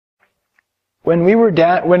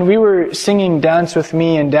when we were singing Dance With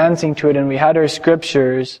Me and dancing to it and we had our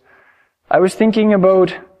scriptures, I was thinking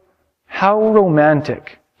about how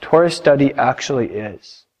romantic Torah study actually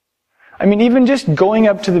is. I mean, even just going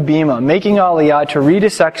up to the bima, making aliyah to read a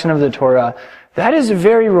section of the Torah, that is a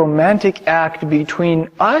very romantic act between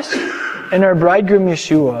us and our bridegroom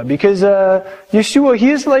Yeshua. Because Yeshua,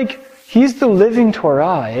 he's the living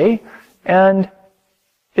Torah, eh? And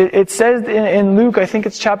it says in Luke, I think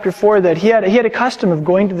it's chapter 4, that he had a custom of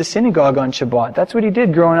going to the synagogue on Shabbat. That's what he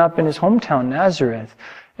did growing up in his hometown, Nazareth.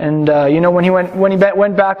 And when he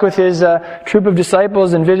went back with his troop of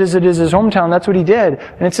disciples and visited his hometown, that's what he did.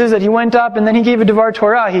 And it says that he went up and then he gave a Devar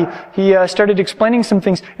Torah. He started explaining some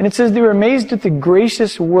things, and it says they were amazed at the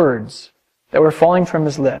gracious words that were falling from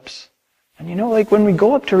his lips. And when we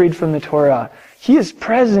go up to read from the Torah, he is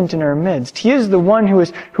present in our midst. He is the one who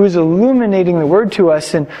is illuminating the word to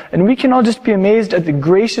us, and we can all just be amazed at the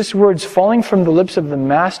gracious words falling from the lips of the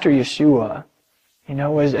Master Yeshua.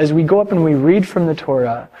 As we go up and we read from the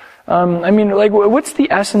Torah. What's the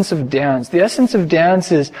essence of dance? The essence of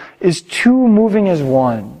dance is two moving as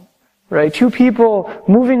one. Right? Two people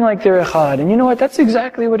moving like they're echad. And you know what? That's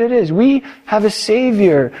exactly what it is. We have a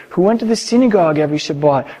Savior who went to the synagogue every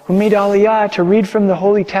Shabbat, who made aliyah to read from the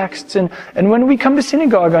holy texts. And when we come to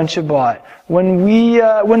synagogue on Shabbat, when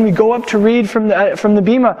we go up to read from the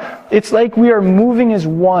bima, it's like we are moving as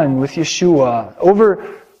one with Yeshua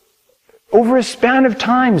over a span of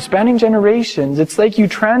time, spanning generations. It's like you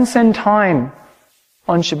transcend time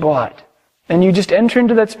on Shabbat. And you just enter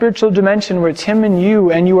into that spiritual dimension where it's Him and you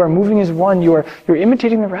are moving as one. You're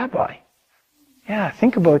imitating the Rabbi. Yeah,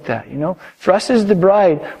 think about that, For us as the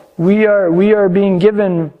bride, we are being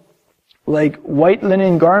given like white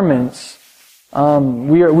linen garments.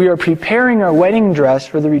 We are preparing our wedding dress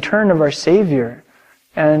for the return of our Savior.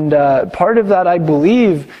 And part of that, I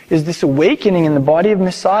believe, is this awakening in the body of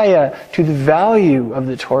Messiah to the value of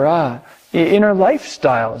the Torah in our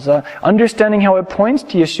lifestyles, understanding how it points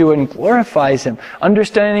to Yeshua and glorifies Him,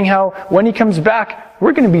 understanding how when He comes back,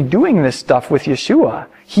 we're going to be doing this stuff with Yeshua.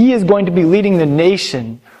 He is going to be leading the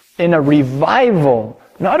nation in a revival,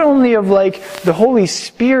 not only of the Holy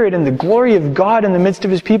Spirit and the glory of God in the midst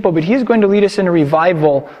of His people, but He is going to lead us in a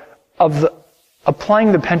revival of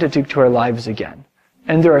applying the Pentateuch to our lives again.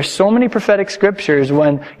 And there are so many prophetic scriptures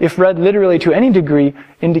when, if read literally to any degree,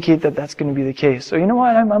 indicate that that's going to be the case. So you know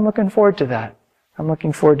what? I'm looking forward to that. I'm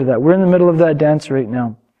looking forward to that. We're in the middle of that dance right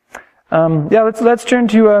now. Let's turn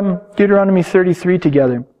to Deuteronomy 33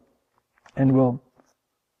 together, and we'll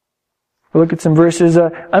look at some verses.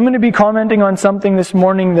 I'm going to be commenting on something this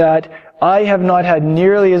morning that I have not had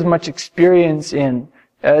nearly as much experience in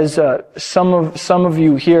as some of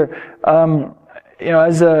you here.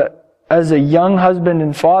 As a young husband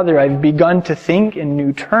and father, I've begun to think in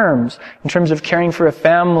new terms, in terms of caring for a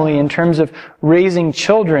family, in terms of raising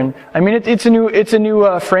children. I mean, it's a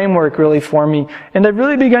new framework really for me, and I've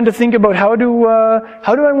really begun to think about how do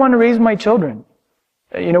I want to raise my children.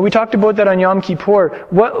 We talked about that on Yom Kippur.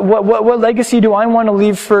 What legacy do I want to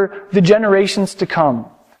leave for the generations to come?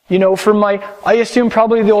 I assume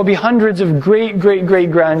probably there will be hundreds of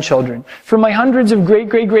great-great-great-grandchildren. For my hundreds of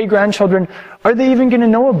great-great-great-grandchildren, are they even going to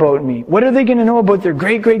know about me? What are they going to know about their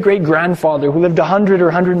great-great-great-grandfather who lived 100 or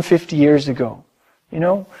 150 years ago?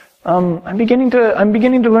 I'm beginning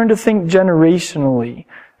to learn to think generationally.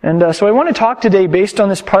 And so I want to talk today, based on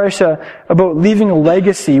this parsha, about leaving a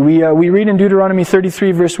legacy. We read in Deuteronomy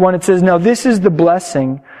 33 verse 1, it says, "Now this is the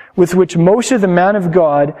blessing with which Moshe, the man of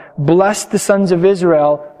God, blessed the sons of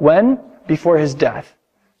Israel." When? Before his death.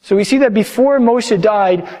 So we see that before Moshe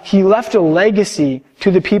died, he left a legacy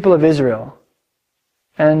to the people of Israel.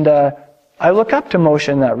 And I look up to Moshe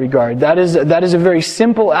in that regard. That is a very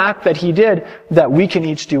simple act that he did that we can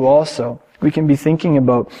each do also. We can be thinking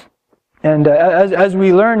about. And as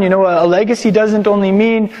we learn, a legacy doesn't only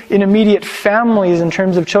mean in immediate families in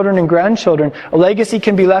terms of children and grandchildren. A legacy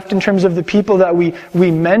can be left in terms of the people that we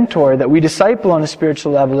mentor, that we disciple on a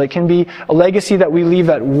spiritual level. It can be a legacy that we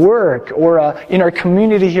leave at work or in our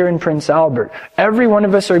community here in Prince Albert. Every one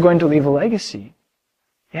of us are going to leave a legacy.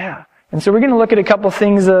 Yeah. And so we're going to look at a couple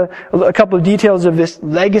things, a couple of details of this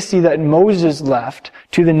legacy that Moses left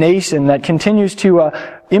to the nation that continues to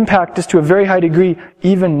impact us to a very high degree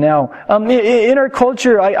even now. In our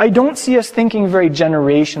culture, I don't see us thinking very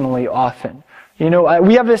generationally often.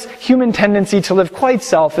 We have this human tendency to live quite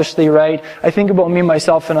selfishly, right? I think about me,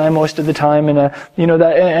 myself, and I most of the time, and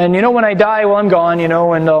when I die, well, I'm gone,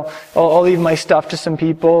 and I'll leave my stuff to some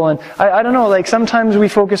people, and I don't know, sometimes we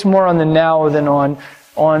focus more on the now than on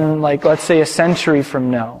let's say a century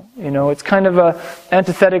from now. It's kind of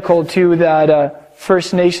antithetical to that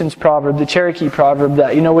First Nations proverb, the Cherokee proverb,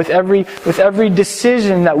 that, with every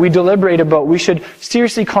decision that we deliberate about, we should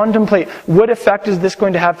seriously contemplate what effect is this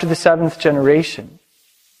going to have to the seventh generation.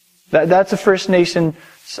 That's a First Nation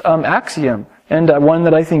axiom, and one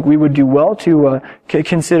that I think we would do well to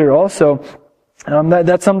consider also.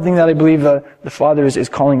 That's something that I believe the Father is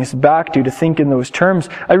calling us back to think in those terms.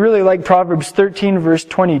 I really like Proverbs 13 verse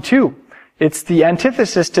 22. It's the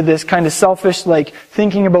antithesis to this kind of selfish,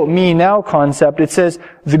 thinking about me now concept. It says,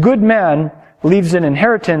 the good man leaves an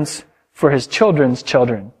inheritance for his children's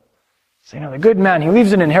children. So, the good man, he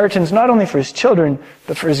leaves an inheritance not only for his children,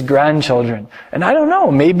 but for his grandchildren. And I don't know,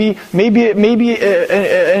 maybe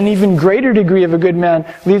an even greater degree of a good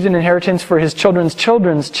man leaves an inheritance for his children's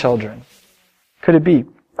children's children. Could it be?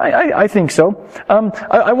 I think so.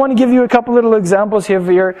 I want to give you a couple little examples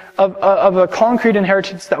here of a concrete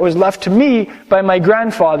inheritance that was left to me by my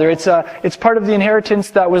grandfather. It's part of the inheritance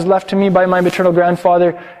that was left to me by my maternal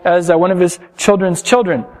grandfather as one of his children's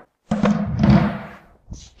children.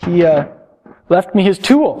 He left me his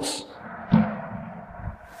tools.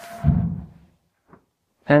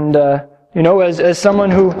 And as someone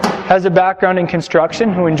who has a background in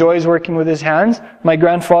construction, who enjoys working with his hands,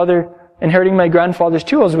 inheriting my grandfather's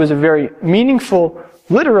tools was a very meaningful,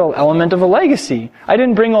 literal element of a legacy. I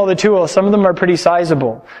didn't bring all the tools. Some of them are pretty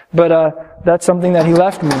sizable. But that's something that he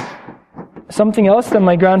left me. Something else that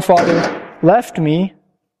my grandfather left me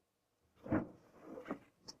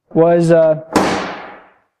was...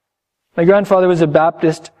 my grandfather was a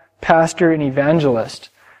Baptist pastor and evangelist.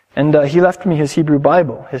 And he left me his Hebrew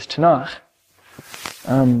Bible, his Tanakh.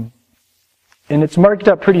 And it's marked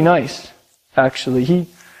up pretty nice, actually.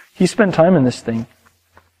 He spent time in this thing.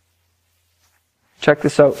 Check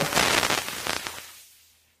this out.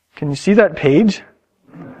 Can you see that page?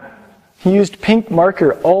 He used pink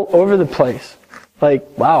marker all over the place.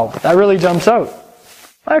 Wow, that really jumps out.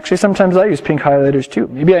 Actually, sometimes I use pink highlighters too.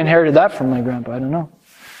 Maybe I inherited that from my grandpa, I don't know.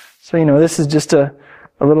 So, this is just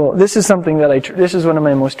this is something this is one of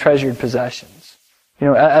my most treasured possessions.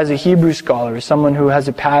 As a Hebrew scholar, as someone who has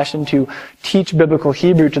a passion to teach biblical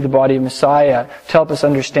Hebrew to the body of Messiah, to help us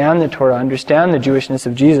understand the Torah, understand the Jewishness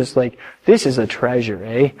of Jesus, this is a treasure,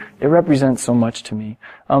 eh? It represents so much to me.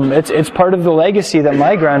 It's part of the legacy that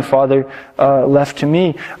my grandfather left to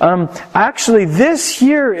me. Actually, this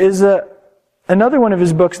here is another one of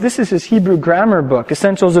his books. This is his Hebrew grammar book,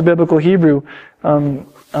 Essentials of Biblical Hebrew,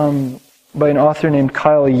 by an author named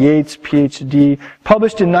Kyle Yates, PhD,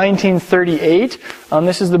 published in 1938.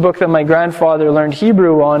 This is the book that my grandfather learned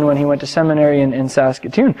Hebrew on when he went to seminary in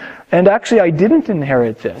Saskatoon. And actually, I didn't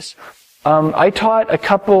inherit this. I taught a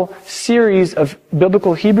couple series of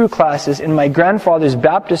biblical Hebrew classes in my grandfather's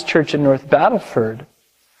Baptist church in North Battleford.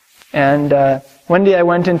 And one day I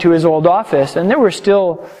went into his old office, and there were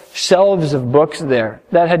still shelves of books there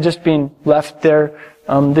that had just been left there.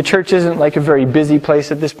 The church isn't a very busy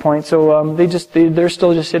place at this point, so they're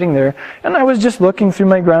still just sitting there. And I was just looking through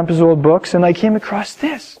my grandpa's old books, and I came across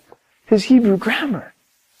this, his Hebrew grammar.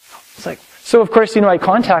 It's so of course, I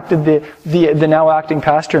contacted the now acting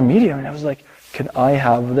pastor immediately, and I was like, "Could I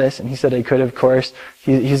have this?" And he said I could, of course.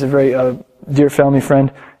 He's a very dear family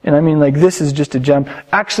friend, and this is just a gem.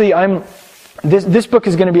 Actually, this book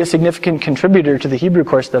is going to be a significant contributor to the Hebrew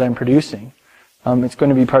course that I'm producing. It's going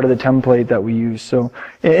to be part of the template that we use. So,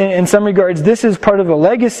 in some regards, this is part of a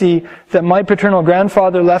legacy that my paternal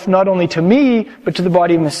grandfather left not only to me, but to the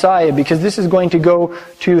body of Messiah, because this is going to go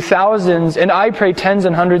to thousands, and I pray tens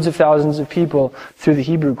and hundreds of thousands of people through the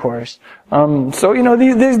Hebrew course. These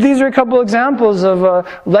are a couple examples of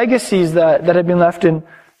legacies that have been left in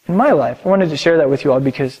my life. I wanted to share that with you all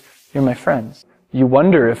because you're my friends. You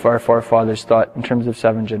wonder if our forefathers thought in terms of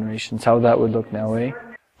 7 generations, how that would look now, eh?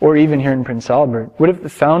 Or even here in Prince Albert. What if the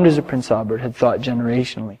founders of Prince Albert had thought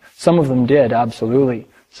generationally? Some of them did, absolutely.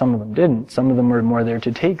 Some of them didn't. Some of them were more there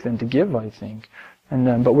to take than to give, I think.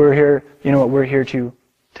 But we're here, we're here to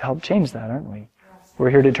help change that, aren't we? We're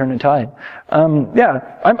here to turn the tide.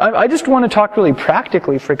 I just want to talk really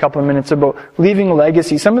practically for a couple of minutes about leaving a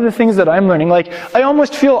legacy. Some of the things that I'm learning, I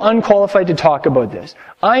almost feel unqualified to talk about this.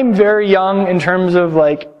 I'm very young in terms of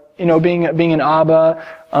being an Abba.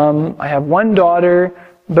 I have one daughter.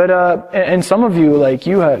 But and some of you,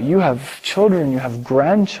 you have children, you have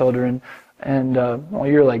grandchildren, and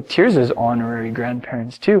you're like Tirza's honorary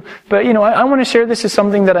grandparents too. But I want to share this as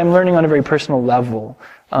something that I'm learning on a very personal level.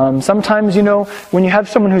 Sometimes, when you have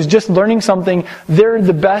someone who's just learning something, they're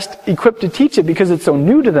the best equipped to teach it because it's so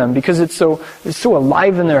new to them, because it's so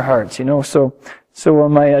alive in their hearts, So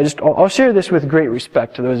I'll share this with great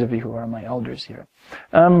respect to those of you who are my elders here.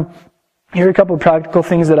 Here are a couple of practical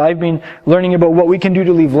things that I've been learning about what we can do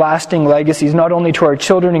to leave lasting legacies, not only to our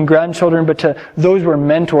children and grandchildren, but to those we're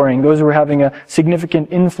mentoring, those we're having a significant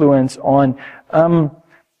influence on.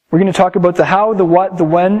 We're going to talk about the how, the what, the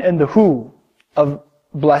when, and the who of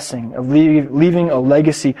blessing, of leaving a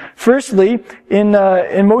legacy. Firstly, and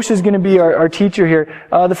Moshe is going to be our teacher here,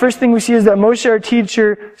 the first thing we see is that Moshe, our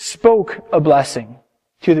teacher, spoke a blessing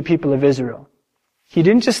to the people of Israel. He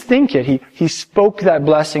didn't just think it, he spoke that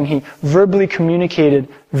blessing, he verbally communicated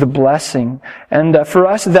the blessing. And for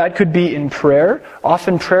us, that could be in prayer.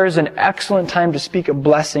 Often prayer is an excellent time to speak a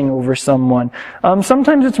blessing over someone.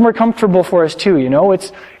 Sometimes it's more comfortable for us too,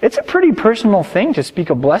 It's a pretty personal thing to speak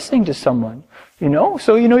a blessing to someone,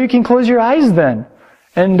 So, you can close your eyes then.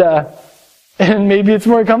 And maybe it's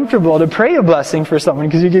more comfortable to pray a blessing for someone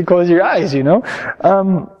because you can close your eyes,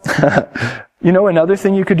 Another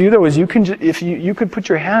thing you could do though is you could put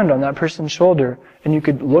your hand on that person's shoulder and you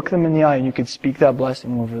could look them in the eye and you could speak that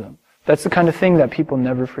blessing over them. That's the kind of thing that people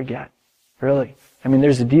never forget. Really.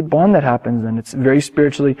 There's a deep bond that happens and it's very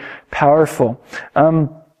spiritually powerful.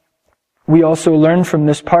 We also learn from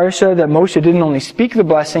this parsha that Moshe didn't only speak the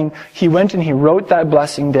blessing, he went and he wrote that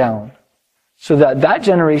blessing down. So that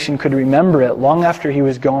generation could remember it long after he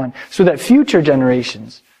was gone. So that future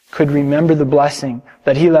generations could remember the blessing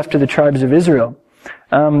that he left to the tribes of Israel.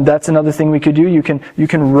 That's another thing we could do. You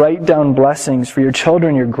can write down blessings for your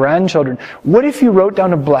children, your grandchildren. What if you wrote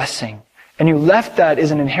down a blessing and you left that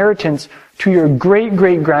as an inheritance to your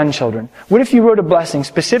great-great-grandchildren? What if you wrote a blessing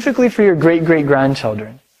specifically for your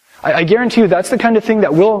great-great-grandchildren? I guarantee you that's the kind of thing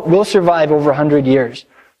that will survive over 100 years.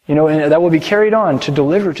 And that will be carried on to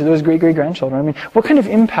deliver to those great-great-grandchildren. What kind of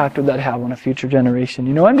impact would that have on a future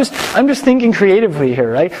generation? I'm just thinking creatively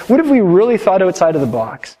here, right? What if we really thought outside of the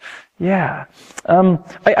box? Yeah.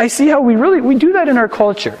 I see how we do that in our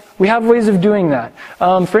culture. We have ways of doing that.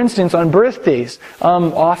 For instance, on birthdays,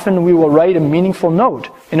 often we will write a meaningful note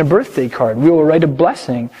in a birthday card. We will write a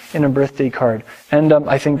blessing in a birthday card. And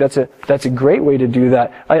I think that's a great way to do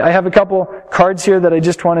that. I have a couple cards here that I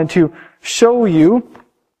just wanted to show you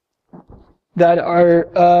that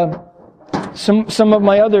are some of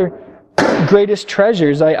my other greatest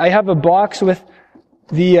treasures. I have a box with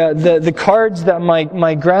the cards that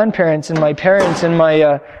my grandparents and my parents and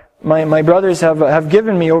my brothers have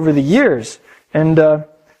given me over the years. And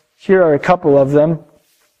here are a couple of them.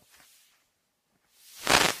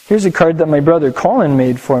 Here's a card that my brother Colin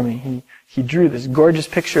made for me. He drew this gorgeous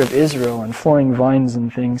picture of Israel and flowing vines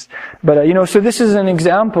and things. But, so this is an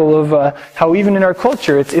example of how even in our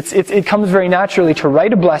culture, it comes very naturally to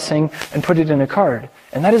write a blessing and put it in a card.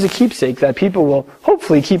 And that is a keepsake that people will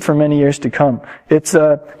hopefully keep for many years to come. It's,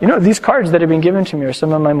 these cards that have been given to me are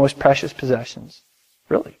some of my most precious possessions.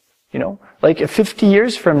 Really. Like 50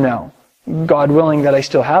 years from now, God willing that I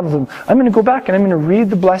still have them, I'm going to go back and I'm going to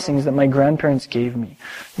read the blessings that my grandparents gave me.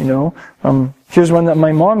 Here's one that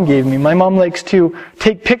my mom gave me. My mom likes to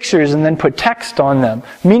take pictures and then put text on them.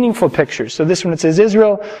 Meaningful pictures. So this one it says,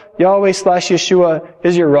 Israel, Yahweh/Yeshua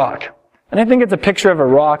is your rock. And I think it's a picture of a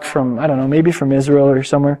rock from, I don't know, maybe from Israel or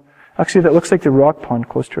somewhere. Actually, that looks like the rock pond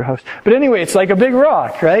close to her house. But anyway, it's like a big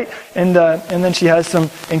rock, right? And then she has some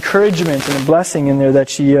encouragement and a blessing in there that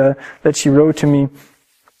she wrote to me.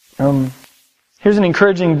 Here's an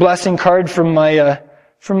encouraging blessing card from my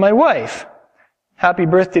wife. Happy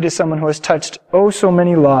birthday to someone who has touched so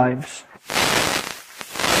many lives.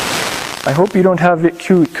 I hope you don't have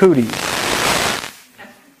cute cooties.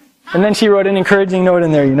 And then she wrote an encouraging note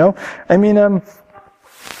in there,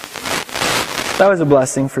 that was a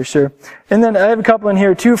blessing for sure. And then I have a couple in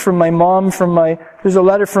here too from my mom, there's a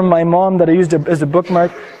letter from my mom that I used as a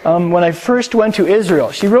bookmark. When I first went to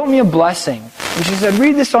Israel, she wrote me a blessing. And she said,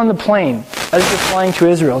 read this on the plane as you're flying to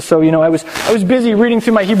Israel. So, I was busy reading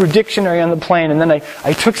through my Hebrew dictionary on the plane, and then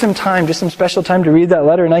I took some special time to read that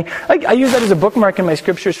letter, and I used that as a bookmark in my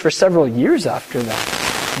scriptures for several years after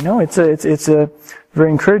that. It's very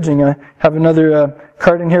encouraging. I have another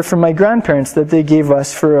card in here from my grandparents that they gave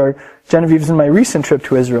us for our Genevieve's and my recent trip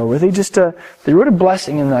to Israel, where they wrote a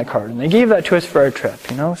blessing in that card, and they gave that to us for our trip,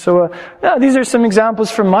 So, these are some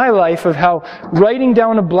examples from my life of how writing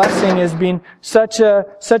down a blessing has been such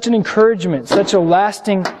an encouragement, such a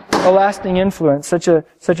lasting influence, such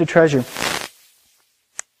a treasure.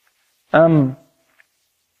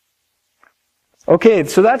 Okay,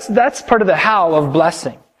 so that's part of the how of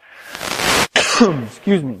blessing.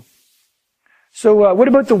 Excuse me. So what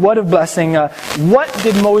about the what of blessing? What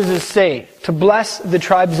did Moses say to bless the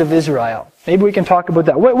tribes of Israel? Maybe we can talk about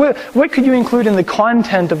that. What could you include in the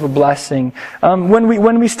content of a blessing?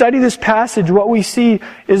 When we study this passage, what we see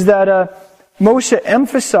is that Moshe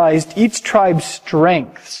emphasized each tribe's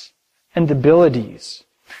strengths and abilities.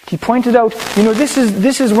 He pointed out, this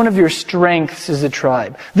is one of your strengths as a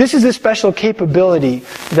tribe. This is a special capability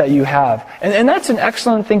that you have. And that's an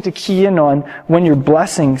excellent thing to key in on when you're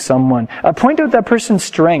blessing someone. Point out that person's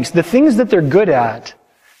strengths, the things that they're good at.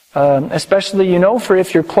 Especially, for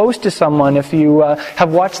if you're close to someone, if you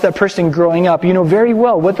have watched that person growing up, you know very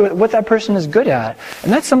well what that person is good at.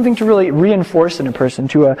 And that's something to really reinforce in a person,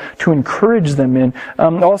 to encourage them in.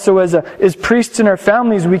 Also, as priests in our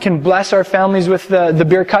families, we can bless our families with the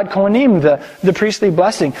Birkat Kohanim, the priestly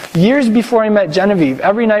blessing. Years before I met Genevieve,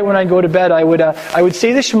 every night when I go to bed, I would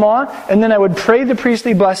say the Shema, and then I would pray the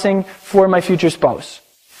priestly blessing for my future spouse.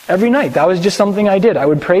 Every night. That was just something I did. I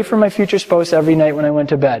would pray for my future spouse every night when I went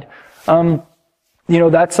to bed.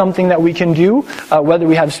 That's something that we can do, whether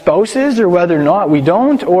we have spouses or whether or not we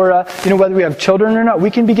don't, or, whether we have children or not. We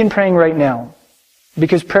can begin praying right now.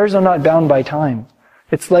 Because prayers are not bound by time.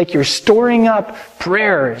 It's like you're storing up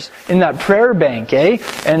prayers in that prayer bank, eh?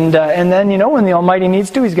 And then, when the Almighty needs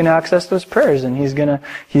to, He's going to access those prayers, and He's going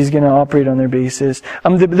to operate on their basis.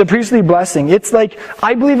 The priestly blessing, it's like,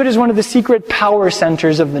 I believe it is one of the secret power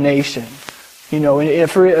centers of the nation.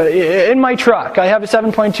 In my truck, I have a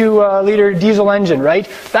 7.2 liter diesel engine, right?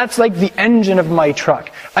 That's like the engine of my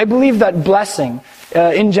truck. I believe that blessing,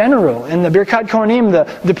 in general, in the Birkat Kohanim,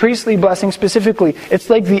 the priestly blessing specifically, it's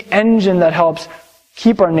like the engine that helps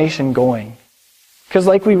keep our nation going. Because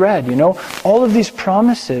like we read, all of these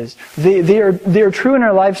promises, they are true in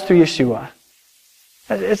our lives through Yeshua.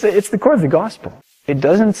 It's the core of the gospel. It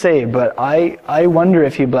doesn't say, but I wonder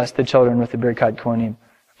if He blessed the children with the Birkat Kohanim.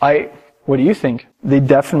 What do you think? They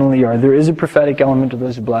definitely are. There is a prophetic element of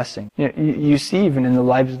those blessings. You see even in the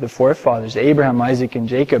lives of the forefathers, Abraham, Isaac, and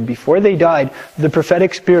Jacob, before they died, the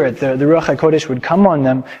prophetic spirit, the Ruach HaKodesh would come on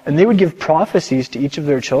them, and they would give prophecies to each of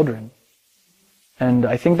their children. And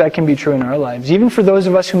I think that can be true in our lives. Even for those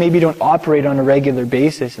of us who maybe don't operate on a regular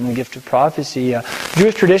basis in the gift of prophecy,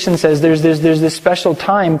 Jewish tradition says there's this special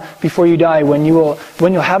time before you die when you'll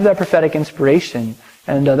have that prophetic inspiration.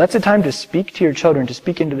 And that's a time to speak to your children, to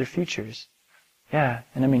speak into their futures. Yeah,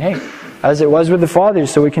 and hey, as it was with the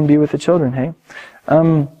fathers, so it can be with the children, hey?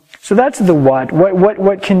 So that's the what.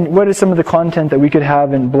 What is some of the content that we could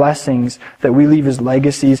have in blessings that we leave as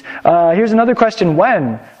legacies? Here's another question.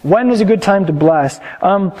 When? When is a good time to bless?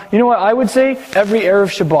 You know what? I would say every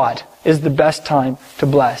Erev Shabbat is the best time to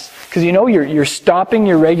bless. Because you're stopping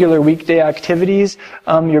your regular weekday activities.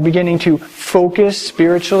 You're beginning to focus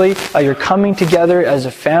spiritually. You're coming together as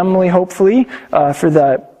a family, hopefully, for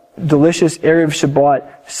that delicious Erev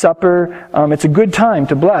Shabbat supper. It's a good time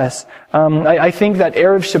to bless. I think that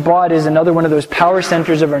Erev Shabbat is another one of those power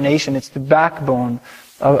centers of our nation. It's the backbone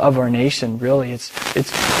of our nation, really. It's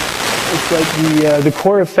like the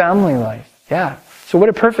core of family life. Yeah. So what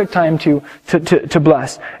a perfect time to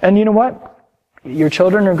bless. And you know what? Your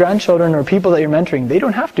children or grandchildren or people that you're mentoring, they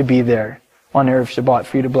don't have to be there on Erev Shabbat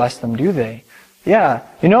for you to bless them, do they? Yeah.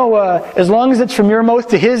 As long as it's from your mouth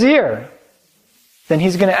to His ear, then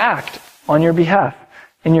He's going to act on your behalf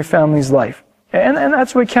in your family's life. And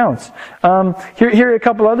that's what counts. Here are a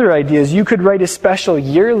couple other ideas. You could write a special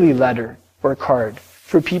yearly letter or card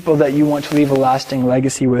for people that you want to leave a lasting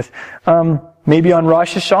legacy with. Maybe on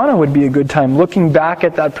Rosh Hashanah would be a good time, looking back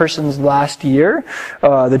at that person's last year,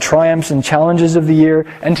 the triumphs and challenges of the year,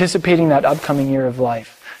 anticipating that upcoming year of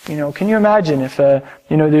life. Can you imagine if,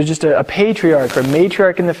 there's just a patriarch or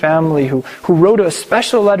matriarch in the family who wrote a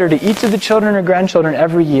special letter to each of the children or grandchildren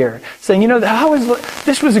every year, saying,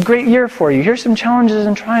 this was a great year for you. Here's some challenges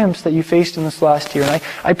and triumphs that you faced in this last year, and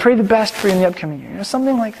I pray the best for you in the upcoming year.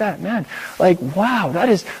 Something like that, man. Like, wow, that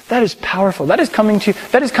is powerful. That is coming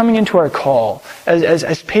into our call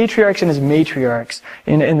as patriarchs and as matriarchs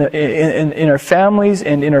in our families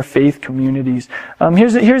and in our faith communities.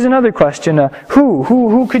 Here's another question.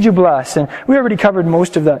 Who could you bless? And we already covered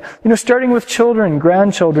most of that. Starting with children,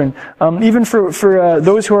 grandchildren, even for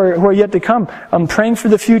those who are yet to come, praying for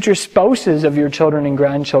the future spouses of your children and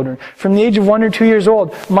grandchildren. From the age of 1 or 2 years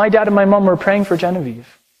old, my dad and my mom were praying for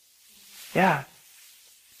Genevieve. Yeah.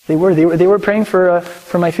 They were praying for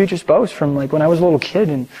my future spouse from like when I was a little kid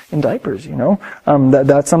in diapers,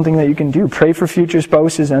 That's something that you can do. Pray for future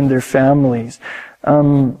spouses and their families.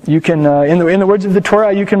 You can, in the words of the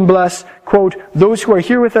Torah, you can bless, quote, those who are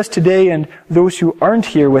here with us today and those who aren't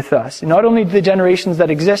here with us. Not only the generations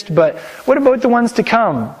that exist, but what about the ones to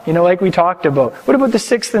come? Like we talked about. What about the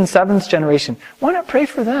 6th and 7th generation? Why not pray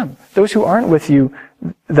for them? Those who aren't with you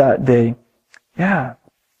that day. Yeah.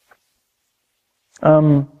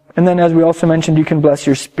 And then, as we also mentioned, you can bless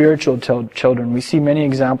your spiritual children. We see many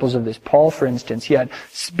examples of this. Paul, for instance, he had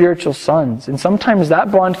spiritual sons. And sometimes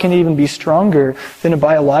that bond can even be stronger than a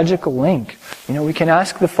biological link. We can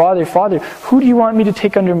ask the Father, Father, who do you want me to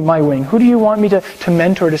take under my wing? Who do you want me to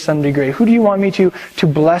mentor to some degree? Who do you want me to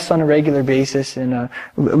bless on a regular basis and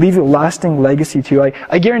leave a lasting legacy to?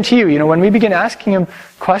 I guarantee you, when we begin asking him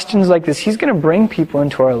questions like this, he's going to bring people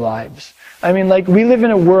into our lives. We live in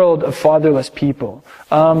a world of fatherless people.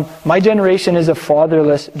 My generation is a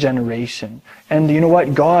fatherless generation. And you know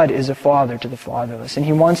what? God is a father to the fatherless. And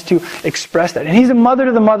He wants to express that. And He's a mother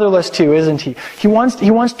to the motherless too, isn't He? He wants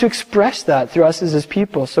to express that through us as His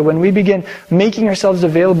people. So when we begin making ourselves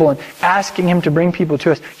available and asking Him to bring people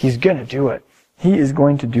to us, He's going to do it. He is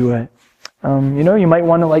going to do it. You might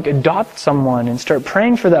want to adopt someone and start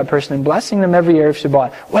praying for that person and blessing them every Erev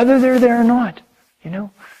Shabbat, whether they're there or not.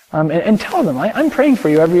 And tell them, I'm praying for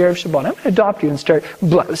you every Erev Shabbat. I'm going to adopt you and start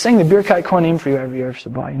saying the Birkat Kohanim for you every Erev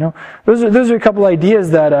Shabbat. Those are a couple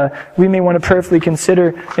ideas that we may want to prayerfully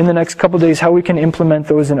consider in the next couple of days, how we can implement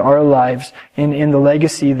those in our lives, in the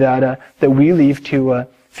legacy that we leave to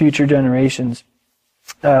future generations.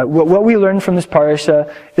 What we learn from this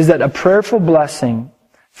parasha is that a prayerful blessing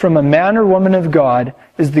from a man or woman of God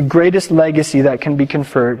is the greatest legacy that can be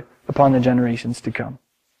conferred upon the generations to come.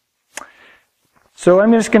 So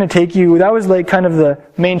I'm just going to take you, that was kind of the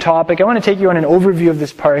main topic. I want to take you on an overview of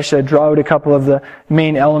this parasha, draw out a couple of the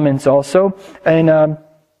main elements also. And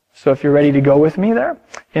so if you're ready to go with me there,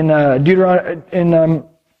 in Deuteronomy,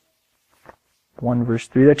 1 verse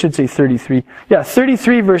 3, that should say 33. Yeah,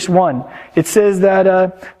 33 verse 1. It says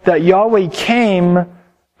that Yahweh came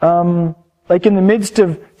in the midst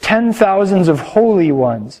of 10,000s of holy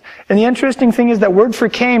ones. And the interesting thing is that word for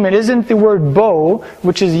came, it isn't the word bo,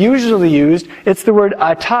 which is usually used, it's the word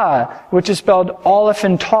atah, which is spelled aleph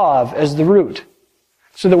and tav as the root.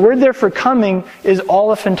 So the word there for coming is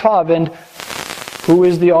aleph and tav. And who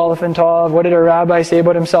is the aleph and tav? What did our rabbi say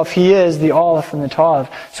about himself? He is the aleph and the tav.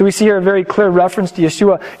 So we see here a very clear reference to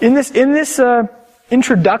Yeshua. In this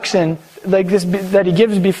introduction, that he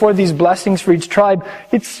gives before these blessings for each tribe,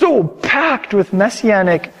 it's so packed with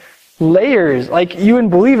Messianic layers. You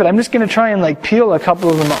wouldn't believe it. I'm just going to try and peel a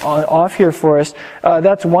couple of them off here for us.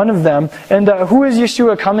 That's one of them. And who is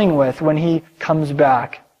Yeshua coming with when He comes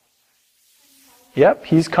back? Yep,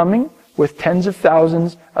 He's coming with tens of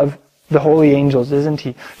thousands of the holy angels, isn't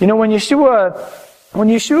He? When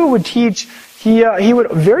Yeshua would teach, he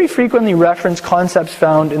would very frequently reference concepts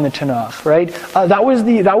found in the Tanakh, right? That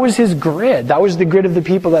was his grid. That was the grid of the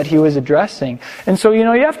people that he was addressing. And so, you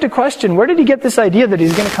have to question, where did he get this idea that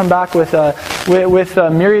he's going to come back with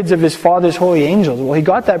myriads of his Father's holy angels? Well, he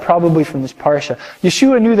got that probably from this parsha.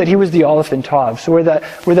 Yeshua knew that he was the Aleph and Tav. So where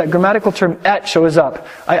that grammatical term et shows up,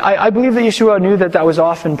 I believe that Yeshua knew that was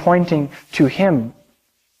often pointing to him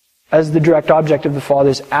as the direct object of the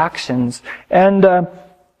Father's actions. And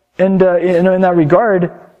in that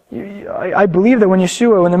regard, I believe that when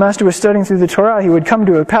the Master was studying through the Torah, he would come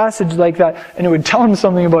to a passage like that and it would tell him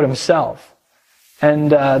something about himself.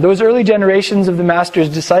 And those early generations of the Master's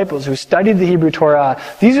disciples who studied the Hebrew Torah,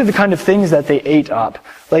 these are the kind of things that they ate up.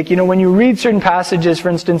 When you read certain passages, for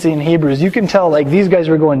instance, in Hebrews, you can tell these guys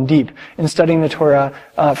were going deep in studying the Torah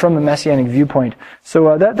from a Messianic viewpoint.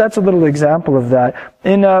 So that's a little example of that.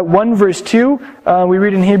 In 1 verse 2, we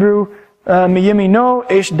read in Hebrew, Miyimino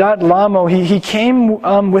Eshdat Lamo. He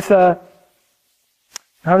came with a...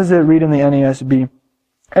 How does it read in the NASB?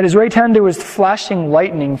 At his right hand there was flashing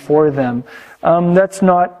lightning for them. That's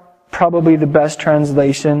not probably the best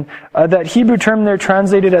translation. That Hebrew term there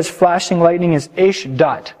translated as flashing lightning is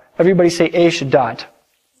Eshdat. Everybody say Eshdat.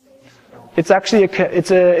 It's actually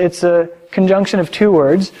it's a conjunction of two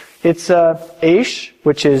words. It's Esh,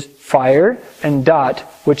 which is fire, and Dat,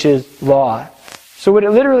 which is law. So what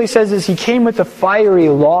it literally says is he came with a fiery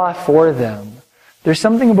law for them. There's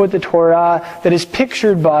something about the Torah that is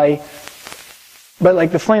pictured by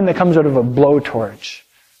the flame that comes out of a blowtorch,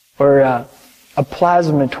 or a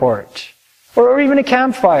plasma torch, or even a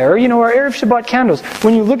campfire, or our Erev Shabbat candles.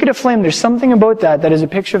 When you look at a flame, there's something about that is a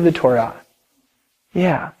picture of the Torah.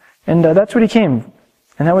 Yeah, and that's what he came,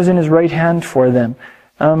 and that was in his right hand for them.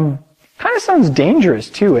 Kind of sounds dangerous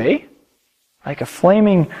too, eh? Like a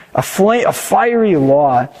fiery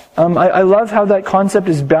law. I love how that concept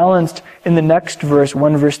is balanced in the next verse,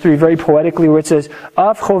 1 verse 3, very poetically, where it says,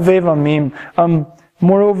 Av chovev amim.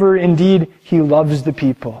 Moreover, indeed, he loves the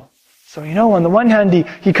people. So, on the one hand,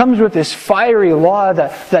 he comes with this fiery law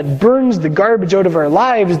that burns the garbage out of our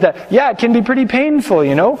lives that, it can be pretty painful,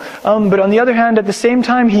 but on the other hand, at the same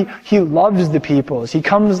time, he loves the peoples. He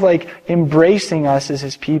comes like embracing us as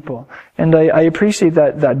his people. And I appreciate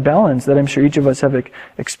that balance that I'm sure each of us have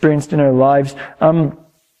experienced in our lives.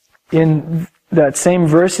 In that same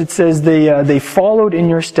verse, it says they followed in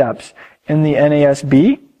your steps. In the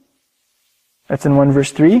NASB, that's in 1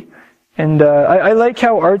 verse 3. And I like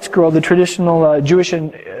how ArtScroll, the traditional Jewish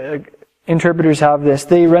interpreters have this.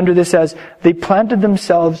 They render this as, they planted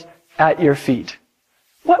themselves at your feet.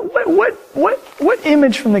 What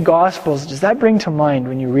image from the Gospels does that bring to mind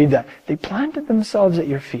when you read that? They planted themselves at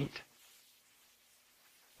your feet.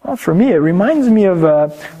 Well, for me, it reminds me of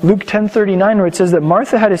Luke 10:39, where it says that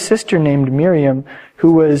Martha had a sister named Miriam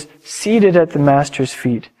who was seated at the Master's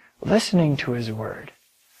feet, listening to his word.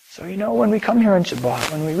 So, when we come here on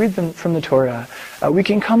Shabbat, when we read them from the Torah, we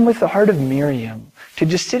can come with the heart of Miriam, to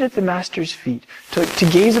just sit at the Master's feet, to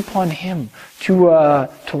gaze upon him, to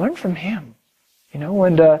learn from him.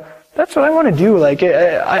 And that's what I want to do. Like,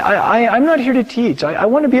 I'm not here to teach. I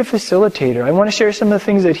want to be a facilitator. I want to share some of the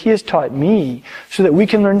things that he has taught me, so that we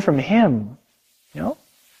can learn from him.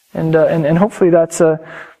 And hopefully that's the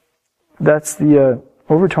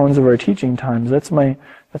overtones of our teaching times. That's my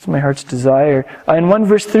heart's desire. In 1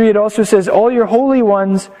 verse 3, it also says, all your holy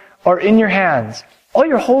ones are in your hands. All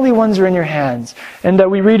your holy ones are in your hands. And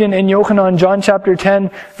we read in Yochanan, John chapter 10,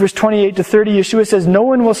 verse 28 to 30, Yeshua says, no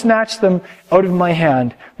one will snatch them out of my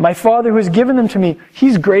hand. My Father who has given them to me,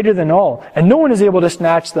 he's greater than all. And no one is able to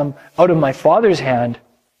snatch them out of my Father's hand.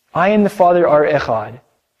 I and the Father are echad,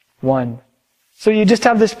 one. So you just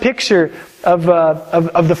have this picture of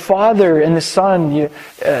the Father and the Son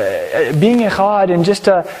being echad, and just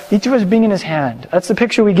each of us being in his hand. That's the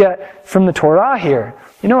picture we get from the Torah here.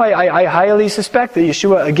 I highly suspect that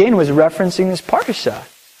Yeshua again was referencing this parsha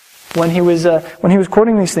when he was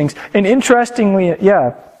quoting these things. And interestingly,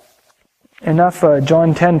 enough,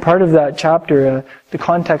 John 10, part of that chapter, the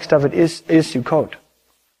context of it is Sukkot.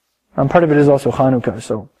 Part of it is also Hanukkah,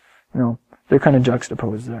 so they're kind of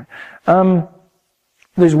juxtaposed there.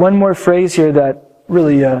 There's one more phrase here that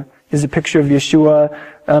really is a picture of Yeshua.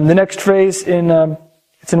 The next phrase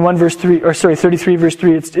it's in 33 verse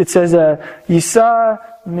 3. It says, Yisa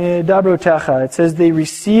medabrotecha. It says they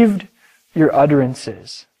received your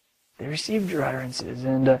utterances. They received your utterances.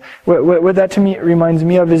 And what that to me reminds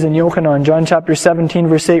me of is in Yochanan, John chapter 17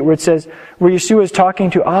 verse 8, where it says, where Yeshua is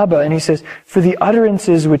talking to Abba, and he says, for the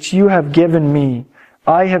utterances which you have given me,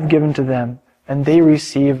 I have given to them, and they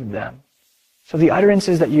received them. So the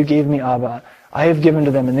utterances that you gave me, Abba, I have given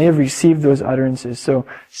to them, and they have received those utterances. So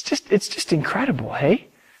it's just incredible, hey?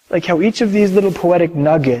 Like how each of these little poetic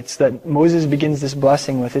nuggets that Moses begins this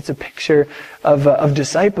blessing with, it's a picture of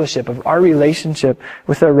discipleship, of our relationship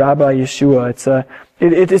with our Rabbi Yeshua.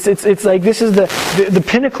 It's like this is the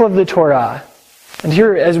pinnacle of the Torah. And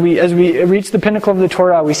here, as we reach the pinnacle of the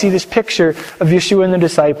Torah, we see this picture of Yeshua and the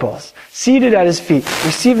disciples, seated at his feet,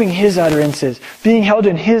 receiving his utterances, being held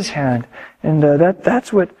in his hand. And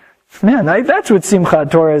that's what Simchat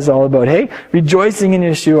Torah is all about, hey? Rejoicing in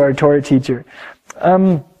Yeshua, our Torah teacher.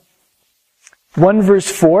 1 verse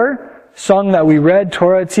 4, song that we read,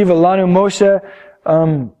 Torah Tziva Lanu Moshe,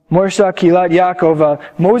 Morsha Kilat Yaakov.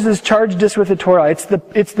 Moses charged us with the Torah. It's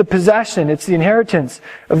the possession, it's the inheritance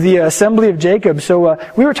of the assembly of Jacob. So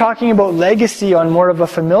we were talking about legacy on more of a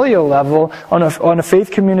familial level, on a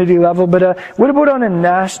faith community level, but what about on a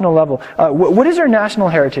national level? What is our national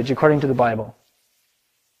heritage according to the Bible?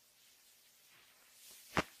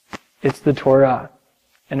 It's the Torah.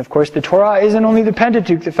 And of course, the Torah isn't only the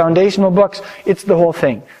Pentateuch, the foundational books, it's the whole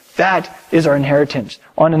thing. That is our inheritance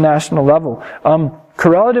on a national level.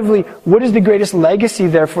 Correlatively, what is the greatest legacy,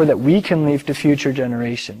 therefore, that we can leave to future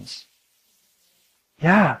generations?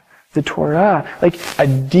 Yeah, the Torah. Like a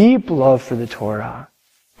deep love for the Torah,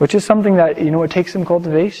 which is something that, it takes some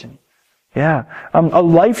cultivation. Yeah. A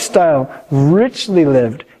lifestyle richly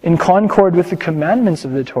lived in concord with the commandments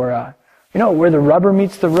of the Torah. Where the rubber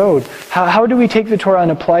meets the road. How do we take the Torah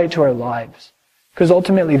and apply it to our lives? Because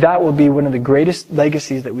ultimately that will be one of the greatest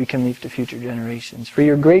legacies that we can leave to future generations. For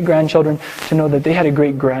your great-grandchildren to know that they had a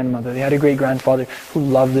great-grandmother, they had a great-grandfather who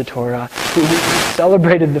loved the Torah, who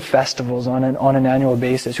celebrated the festivals on an annual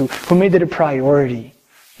basis, who made it a priority,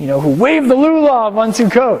 who waved the lulav on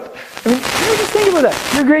Sukkot. I mean, just think about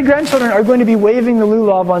that. Your great-grandchildren are going to be waving the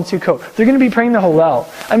lulav on Sukkot. They're going to be praying the Hallel.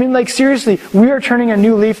 I mean, seriously, we are turning a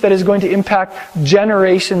new leaf that is going to impact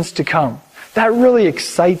generations to come. That really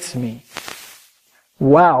excites me.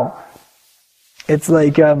 Wow. It's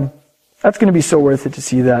that's going to be so worth it to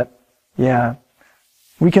see that. Yeah.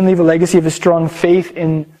 We can leave a legacy of a strong faith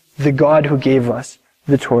in the God who gave us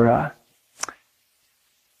the Torah.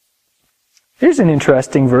 Here's an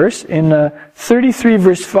interesting verse. In 33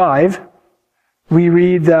 verse 5, we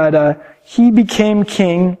read that he became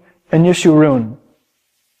king in Yeshurun.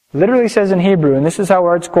 Literally says in Hebrew, and this is how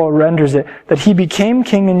Art Scroll renders it, that he became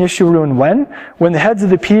king in Yeshurun. When? When the heads of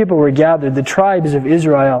the people were gathered, the tribes of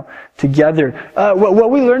Israel together.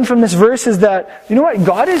 What we learn from this verse is that, you know what,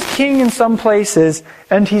 God is king in some places,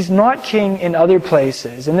 and he's not king in other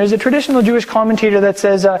places. And there's a traditional Jewish commentator that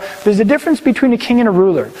says there's a difference between a king and a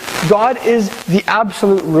ruler. God is the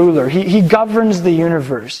absolute ruler. He governs the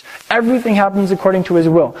universe. Everything happens according to his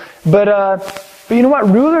will. But you know what?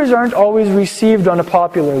 Rulers aren't always received on a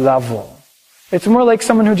popular level. It's more like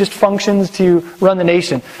someone who just functions to run the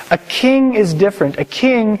nation. A king is different. A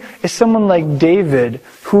king is someone like David,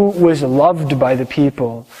 who was loved by the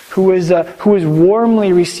people, who was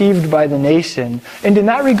warmly received by the nation. And in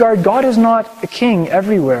that regard, God is not a king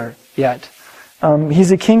everywhere yet.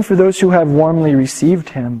 He's a king for those who have warmly received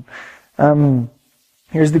him.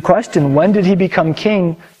 Here's the question, when did he become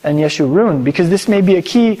king in Yeshurun? Because this may be a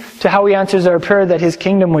key to how he answers our prayer that his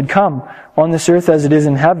kingdom would come on this earth as it is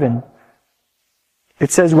in heaven.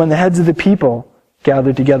 It says, when the heads of the people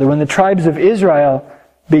gathered together, when the tribes of Israel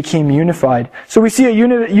became unified. So we see a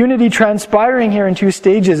unity transpiring here in two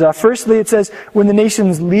stages. Firstly, it says, when the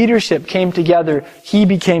nation's leadership came together, he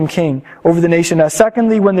became king over the nation.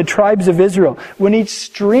 Secondly, when the tribes of Israel, when each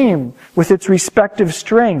stream with its respective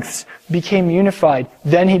strengths became unified,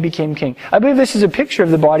 then he became king. I believe this is a picture of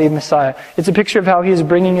the body of Messiah. It's a picture of how he is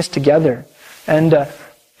bringing us together. And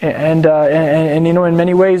you know, in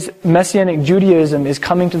many ways, Messianic Judaism is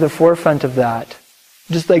coming to the forefront of that.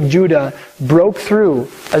 Just like Judah broke through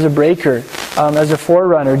as a breaker, as a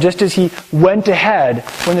forerunner, just as he went ahead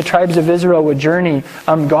when the tribes of Israel would journey,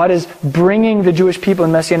 God is bringing the Jewish people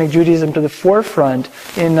in Messianic Judaism to the forefront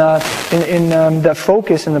in the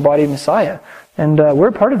focus in the body of Messiah. And we're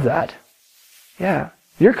a part of that. Yeah,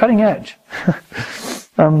 you're cutting edge.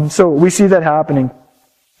 So we see that happening.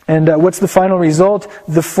 And what's the final result?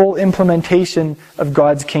 The full implementation of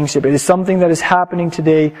God's kingship. It is something that is happening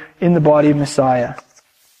today in the body of Messiah.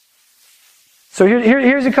 So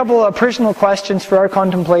here's a couple of personal questions for our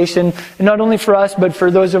contemplation, and not only for us, but for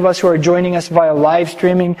those of us who are joining us via live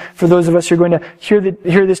streaming, for those of us who are going to hear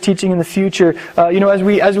this teaching in the future.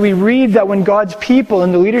 As we read that when God's people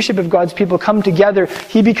and the leadership of God's people come together,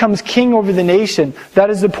 he becomes king over the nation. That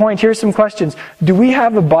is the point. Here's some questions. Do we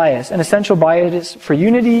have a bias, an essential bias for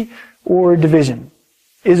unity or division?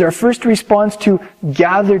 Is our first response to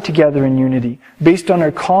gather together in unity based on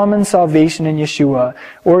our common salvation in Yeshua?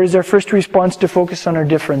 Or is our first response to focus on our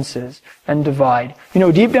differences and divide? You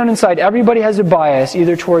know, deep down inside, everybody has a bias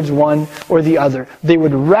either towards one or the other. They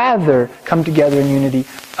would rather come together in unity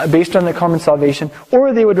based on the common salvation,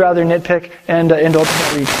 or they would rather nitpick and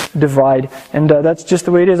ultimately divide. And that's just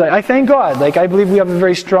the way it is. I thank God. I believe we have a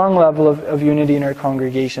very strong level of unity in our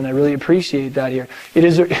congregation. I really appreciate that here.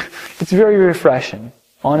 It's very refreshing.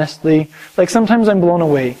 Honestly, sometimes I'm blown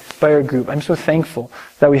away by our group. I'm so thankful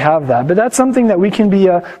that we have that. But that's something that we can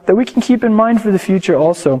keep in mind for the future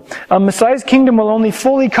also. Messiah's kingdom will only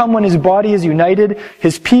fully come when his body is united.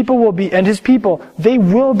 His people, they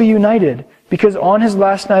will be united. Because on his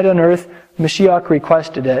last night on earth, Mashiach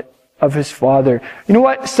requested it of his Father. You know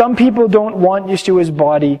what? Some people don't want Yeshua's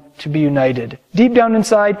body to be united. Deep down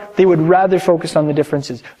inside, they would rather focus on the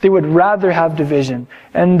differences. They would rather have division.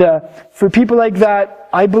 And for people like that,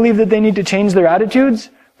 I believe that they need to change their attitudes,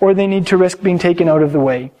 or they need to risk being taken out of the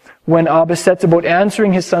way. When Abba sets about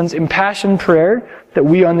answering his son's impassioned prayer that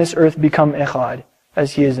we on this earth become echad,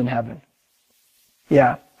 as he is in heaven.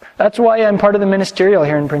 Yeah. That's why I'm part of the ministerial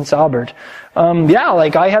here in Prince Albert.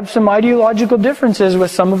 I have some ideological differences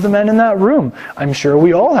with some of the men in that room. I'm sure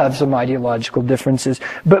we all have some ideological differences.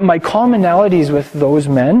 But my commonalities with those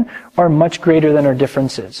men are much greater than our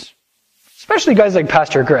differences. Especially guys like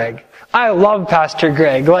Pastor Greg. I love Pastor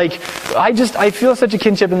Greg. I feel such a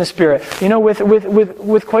kinship in the Spirit. You know,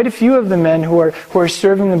 with quite a few of the men who are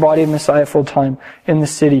serving the body of Messiah full time in the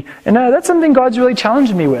city. And that's something God's really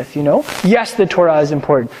challenged me with, you know. Yes, the Torah is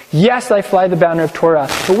important. Yes, I fly the banner of Torah.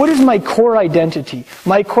 But what is my core identity?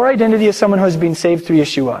 My core identity is someone who has been saved through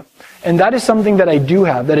Yeshua. And that is something that I do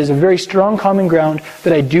have. That is a very strong common ground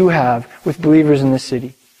that I do have with believers in this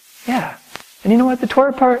city. Yeah. And you know what, the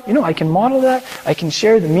Torah part, I can model that, I can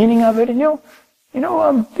share the meaning of it, and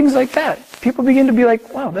things like that. People begin to be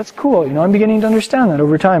like, wow, that's cool, I'm beginning to understand that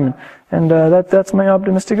over time, and that's my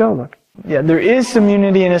optimistic outlook. Yeah, there is some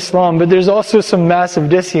unity in Islam, but there's also some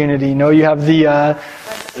massive disunity. You have the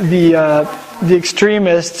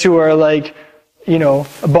extremists who are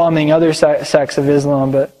bombing other sects of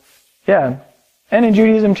Islam, but yeah. And in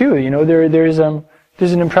Judaism too,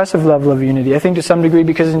 there's an impressive level of unity. I think to some degree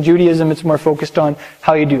because in Judaism it's more focused on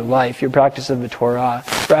how you do life, your practice of the Torah,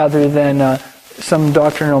 rather than some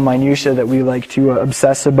doctrinal minutiae that we like to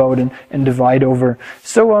obsess about and divide over.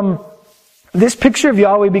 So this picture of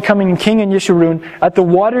Yahweh becoming king in Yeshurun at the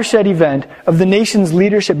watershed event of the nation's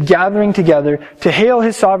leadership gathering together to hail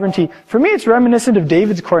his sovereignty, for me it's reminiscent of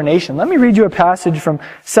David's coronation. Let me read you a passage from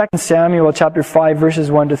 2 Samuel chapter 5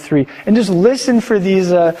 verses 1 to 3 and just listen for these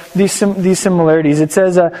similarities. It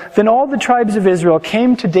says, Then all the tribes of Israel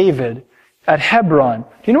came to David at Hebron. Do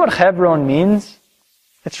you know what Hebron means?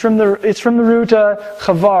 It's from the root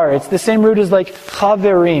chavar. It's the same root as like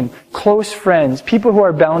chaverim, close friends, people who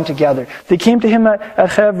are bound together. They came to him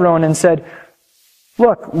at Hebron and said,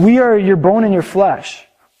 Look, we are your bone and your flesh.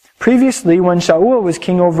 Previously, when Shaul was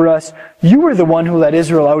king over us, you were the one who led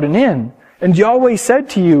Israel out and in. And Yahweh said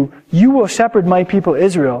to you, You will shepherd my people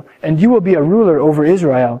Israel, and you will be a ruler over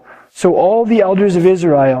Israel. So all the elders of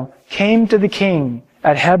Israel came to the king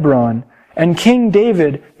at Hebron, and King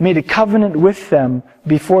David made a covenant with them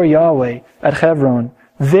before Yahweh at Hebron.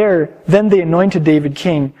 Then they anointed David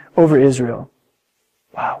king over Israel.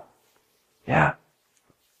 Wow. Yeah.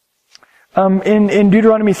 In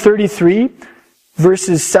Deuteronomy 33,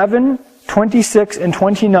 verses 7, 26, and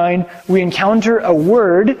 29, we encounter a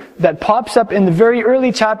word that pops up in the very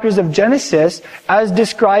early chapters of Genesis as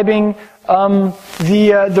describing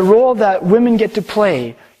the role that women get to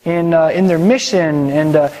play in their mission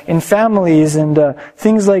and in families and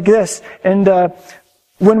things like this. And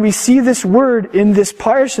when we see this word in this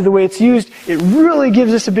parsha, the way it's used, it really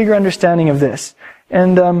gives us a bigger understanding of this.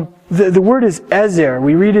 And the word is ezer.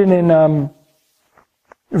 We read it in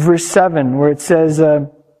verse 7, where it says,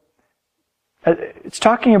 it's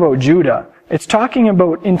talking about Judah. It's talking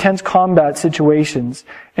about intense combat situations.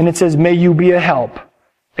 And it says, May you be a help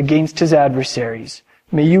against his adversaries.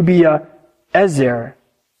 May you be a ezer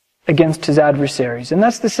against his adversaries. And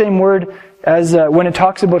that's the same word as when it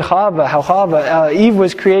talks about Chava, how Chava, Eve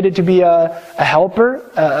was created to be a helper,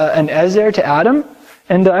 an ezer to Adam.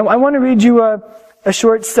 And I want to read you a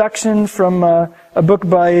short section from a book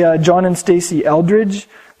by John and Stacy Eldridge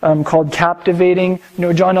called Captivating.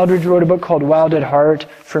 John Eldridge wrote a book called Wild at Heart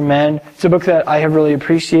for Men. It's a book that I have really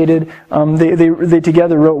appreciated. They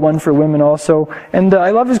together wrote one for women also. And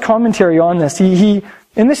I love his commentary on this.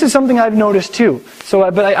 And this is something I've noticed too.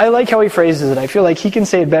 But I like how he phrases it. I feel like he can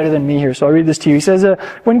say it better than me here, so I'll read this to you. He says,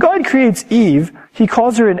 when God creates Eve, he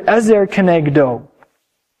calls her an ezer kenegdo.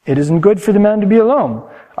 It isn't good for the man to be alone.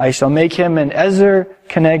 I shall make him an ezer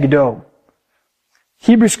kenegdo.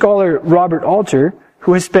 Hebrew scholar Robert Alter,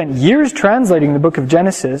 who has spent years translating the book of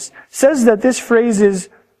Genesis, says that this phrase is,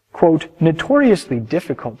 quote, notoriously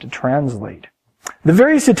difficult to translate. The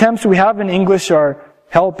various attempts we have in English are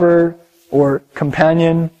helper, or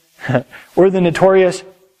companion, or the notorious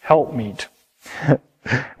helpmeet.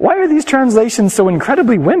 Why are these translations so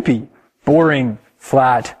incredibly wimpy, boring,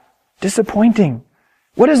 flat, disappointing?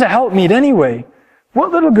 What is a helpmeet anyway?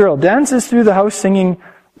 What little girl dances through the house singing,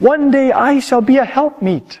 One day I shall be a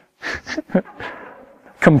helpmeet?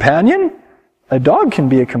 Companion? A dog can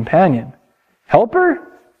be a companion. Helper?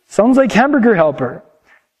 Sounds like hamburger helper.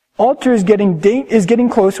 Alter is getting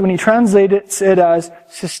close when he translates it as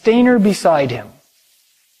sustainer beside him.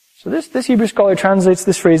 So this Hebrew scholar translates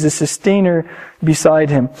this phrase as sustainer beside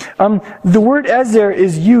him. The word ezer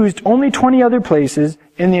is used only 20 other places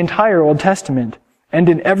in the entire Old Testament. And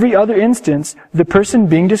in every other instance, the person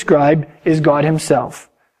being described is God himself,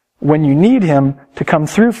 when you need him to come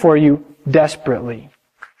through for you desperately.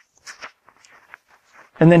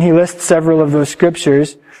 And then he lists several of those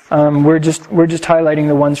scriptures. We're just highlighting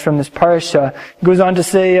the ones from this parsha. He goes on to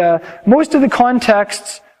say, most of the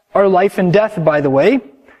contexts are life and death, by the way.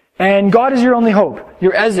 And God is your only hope.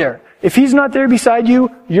 You're ezer. If he's not there beside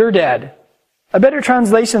you, you're dead. A better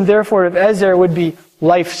translation, therefore, of ezer would be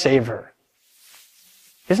lifesaver.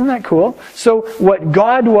 Isn't that cool? So what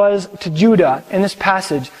God was to Judah in this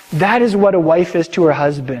passage, that is what a wife is to her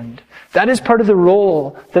husband. That is part of the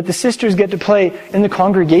role that the sisters get to play in the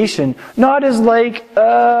congregation. Not as like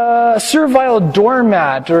a servile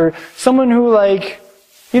doormat or someone who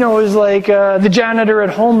is like the janitor at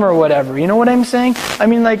home or whatever. You know what I'm saying? I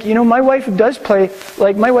mean, my wife does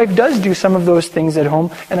do some of those things at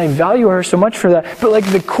home, and I value her so much for that. But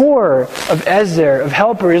the core of ezer, of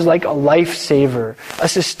helper, is like a lifesaver, a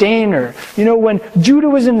sustainer. When Judah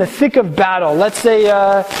was in the thick of battle, let's say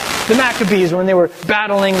the Maccabees when they were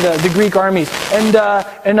battling the Greek armies. And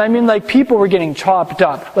I mean, like, people were getting chopped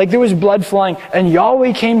up. Like, there was blood flying. And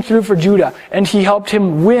Yahweh came through for Judah. And He helped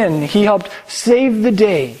him win. He helped save the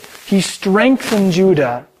day. He strengthened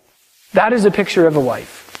Judah. That is a picture of a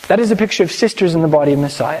wife. That is a picture of sisters in the body of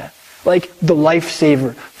Messiah. Like the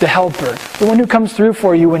lifesaver, the helper, the one who comes through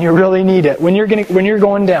for you when you really need it, when you're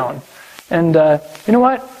going down. And you know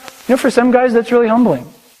what? You know, for some guys that's really humbling.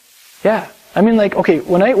 Yeah. I mean, like, okay,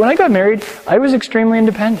 when I got married, I was extremely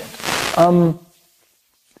independent. And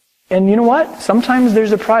you know what? Sometimes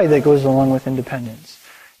there's a pride that goes along with independence.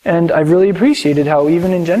 And I've really appreciated how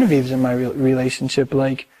even in Genevieve's in my relationship,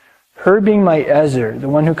 like, her being my Ezer, the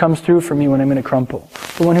one who comes through for me when I'm in a crumple,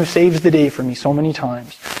 the one who saves the day for me so many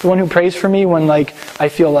times, the one who prays for me when, like, I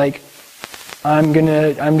feel like I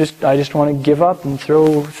just want to give up and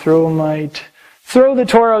throw the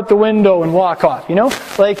Torah out the window and walk off, you know?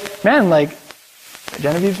 Like, man, like,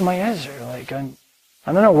 Genevieve's my Ezer. Like, I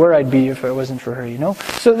don't know where I'd be if it wasn't for her, you know?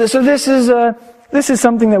 So this is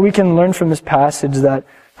something that we can learn from this passage that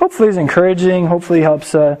hopefully is encouraging, hopefully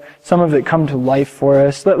helps some of it come to life for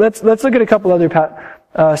us. Let's look at a couple other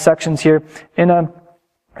sections here. In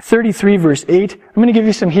 33 verse 8, I'm going to give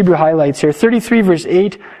you some Hebrew highlights here. 33 verse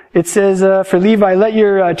 8, it says, for Levi, let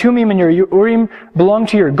your Tumim and your Urim belong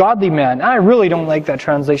to your godly man. I really don't like that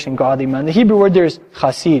translation, godly man. The Hebrew word there is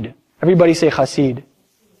chasid. Everybody say chasid.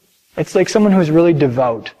 It's like someone who's really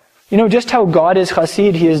devout. You know, just how God is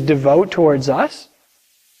chasid, He is devout towards us.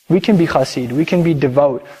 We can be chasid. We can be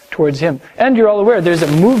devout towards Him. And you're all aware, there's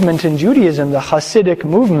a movement in Judaism, the Hasidic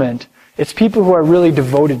movement. It's people who are really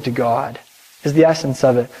devoted to God, is the essence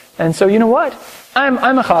of it. And so, you know what?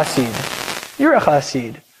 I'm a chasid. You're a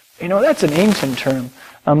chasid. You know, that's an ancient term.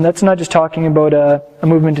 That's not just talking about a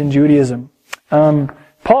movement in Judaism.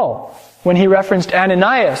 Paul, when he referenced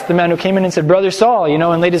Ananias, the man who came in and said, Brother Saul, you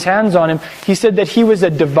know, and laid his hands on him, he said that he was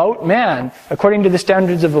a devout man, according to the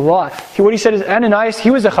standards of the law. What he said is, Ananias,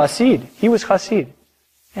 he was a chasid. He was chasid.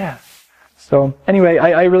 Yeah. So, anyway,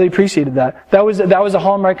 I really appreciated that. That was a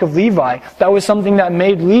hallmark of Levi. That was something that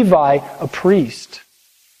made Levi a priest.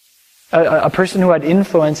 A person who had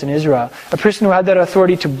influence in Israel. A person who had that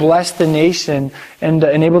authority to bless the nation and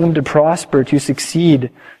enable them to prosper, to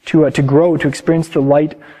succeed, to grow, to experience the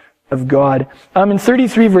light of God. In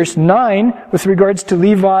 33 verse 9, with regards to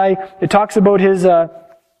Levi, it talks about his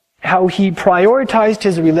how he prioritized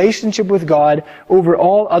his relationship with God over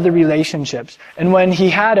all other relationships. And when he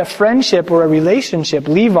had a friendship or a relationship,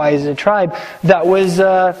 Levi is a tribe that was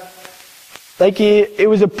it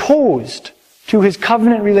was opposed to his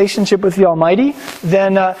covenant relationship with the Almighty,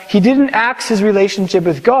 then he didn't axe his relationship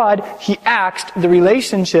with God, he axed the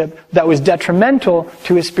relationship that was detrimental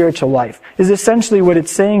to his spiritual life, is essentially what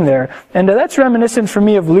it's saying there. And that's reminiscent for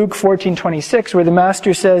me of Luke 14:26, where the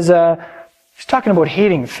Master says, he's talking about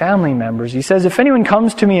hating family members. He says, if anyone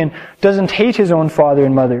comes to me and doesn't hate his own father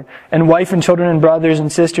and mother, and wife and children and brothers and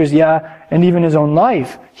sisters, yeah, and even his own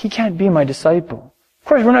life, he can't be my disciple. Of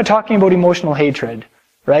course, we're not talking about emotional hatred,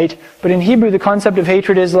 right? But in Hebrew, the concept of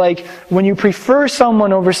hatred is like when you prefer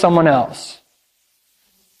someone over someone else.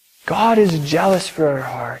 God is jealous for our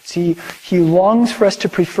hearts. He longs for us to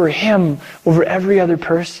prefer Him over every other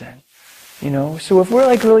person. You know? So if we're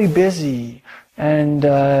like really busy and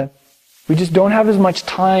we just don't have as much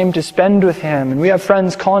time to spend with Him, and we have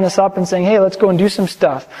friends calling us up and saying, hey, let's go and do some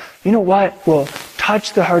stuff. You know what will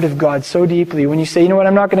touch the heart of God so deeply when you say, you know what,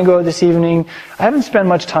 I'm not going to go this evening. I haven't spent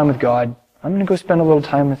much time with God. I'm going to go spend a little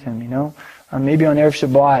time with Him, you know. Maybe on Erev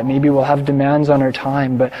Shabbat, maybe we'll have demands on our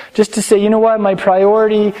time. But just to say, you know what, my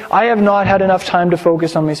priority, I have not had enough time to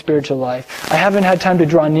focus on my spiritual life. I haven't had time to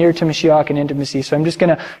draw near to Mashiach and intimacy, so I'm just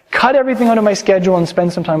going to cut everything out of my schedule and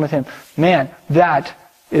spend some time with Him. Man, that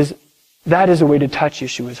is a way to touch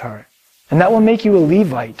Yeshua's heart. And that will make you a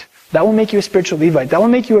Levite. That will make you a spiritual Levite. That will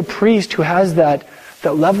make you a priest who has that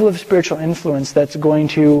level of spiritual influence that's going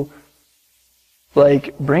to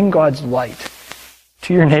bring God's light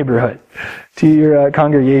to your neighborhood, to your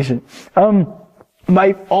congregation.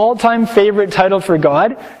 My all-time favorite title for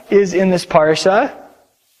God is in this parsha.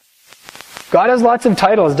 God has lots of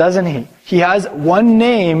titles, doesn't He? He has one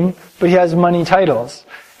name, but He has many titles.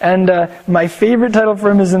 And my favorite title for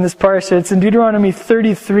Him is in this parsha. It's in Deuteronomy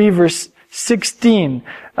 33, verse 16.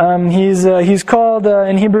 He's called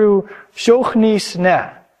in Hebrew Shochni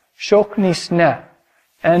Sneh. Shochni Sneh.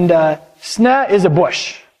 And Sneh is a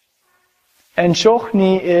bush. And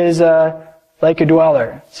Shochni is like a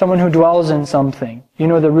dweller. Someone who dwells in something. You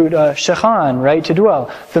know the root Shechan, right? To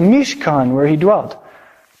dwell. The Mishkan, where He dwelt.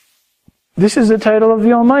 This is the title of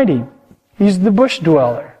the Almighty. He's the bush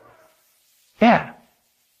dweller. Yeah.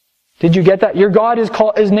 Did you get that? Your God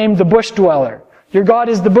is named the bush dweller. Your God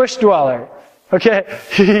is the bush dweller. Okay?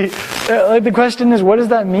 Like the question is, what does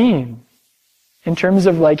that mean? In terms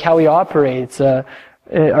of like how he operates,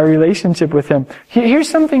 our relationship with him. Here's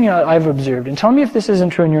something I've observed, and tell me if this isn't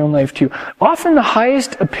true in your own life too. Often the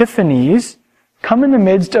highest epiphanies come in the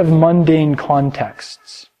midst of mundane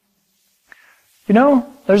contexts. You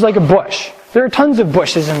know, there's like a bush. There are tons of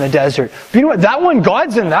bushes in the desert. But you know what? That one,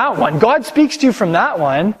 God's in that one. God speaks to you from that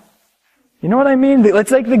one. You know what I mean? It's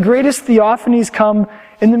like the greatest theophanies come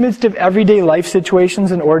in the midst of everyday life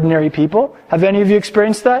situations and ordinary people. Have any of you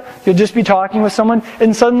experienced that? You'll just be talking with someone,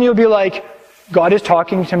 and suddenly you'll be like, God is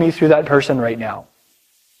talking to me through that person right now.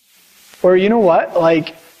 Or you know what?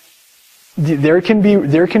 Like, there can be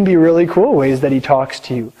really cool ways that he talks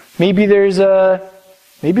to you. Maybe there's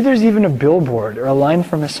even a billboard or a line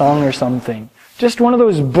from a song or something. Just one of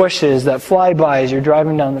those bushes that fly by as you're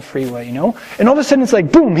driving down the freeway, you know? And all of a sudden it's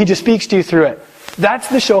like, boom, he just speaks to you through it. That's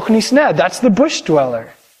the Shochni Sneh. That's the bush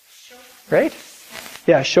dweller. Right?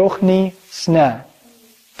 Yeah, Shochni Sneh.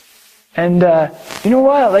 And you know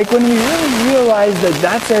what? Like when we really realize that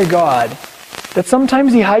that's our God, that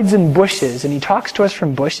sometimes he hides in bushes and he talks to us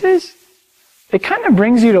from bushes, it kind of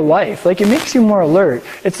brings you to life. Like it makes you more alert.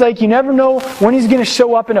 It's like you never know when he's going to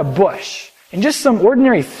show up in a bush. And just some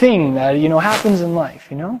ordinary thing that, you know, happens in life,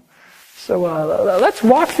 you know? So let's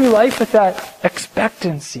walk through life with that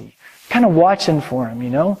expectancy. Kind of watching for him, you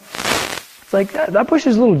know? It's like, that bush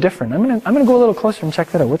is a little different. I'm gonna go a little closer and check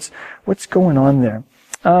that out. What's going on there?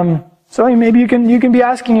 So maybe you can be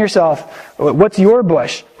asking yourself, what's your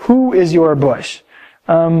bush? Who is your bush?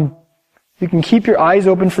 You can keep your eyes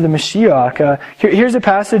open for the Mashiach. Here's a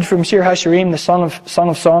passage from Shir HaShirim, the Song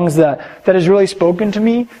of Songs, that has really spoken to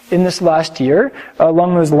me in this last year.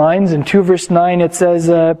 Along those lines, in 2 verse 9, it says,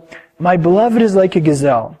 My beloved is like a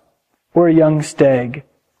gazelle, or a young stag.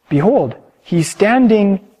 Behold, he is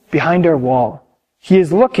standing behind our wall. He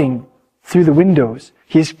is looking through the windows.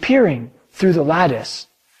 He is peering through the lattice.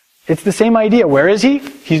 It's the same idea. Where is he?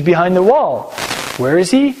 He's behind the wall. Where is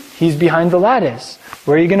he? He's behind the lattice.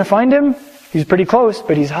 Where are you going to find him? He's pretty close,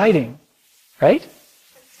 but he's hiding. Right?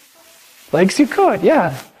 Like Sukkot,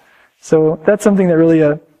 yeah. So that's something that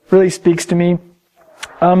really speaks to me.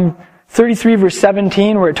 33 verse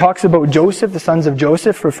 17, where it talks about Joseph, the sons of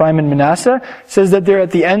Joseph, Ephraim and Manasseh, says that they're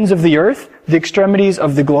at the ends of the earth, the extremities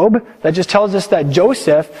of the globe. That just tells us that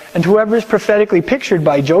Joseph, and whoever is prophetically pictured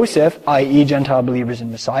by Joseph, i.e. Gentile believers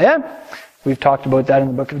in Messiah, we've talked about that in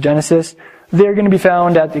the book of Genesis, they're going to be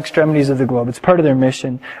found at the extremities of the globe. It's part of their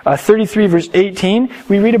mission. 33 verse 18,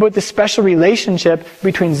 we read about the special relationship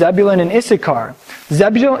between Zebulun and Issachar.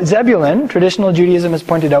 Zebulun, traditional Judaism has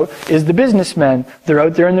pointed out, is the businessmen. They're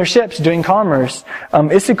out there in their ships doing commerce.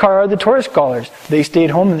 Issachar are the Torah scholars. They stayed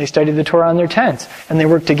home and they studied the Torah in their tents. And they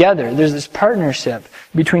worked together. There's this partnership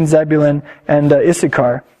between Zebulun and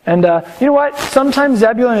Issachar. And you know what? Sometimes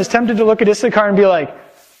Zebulun is tempted to look at Issachar and be like,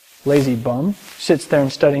 lazy bum, sits there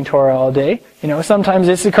and studying Torah all day. You know, sometimes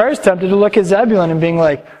Issachar is tempted to look at Zebulun and being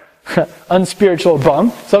like, unspiritual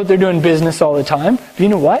bum. So they're doing business all the time. But you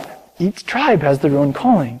know what? Each tribe has their own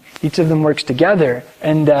calling. Each of them works together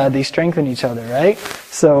and they strengthen each other, right?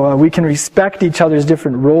 So we can respect each other's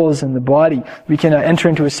different roles in the body. We can enter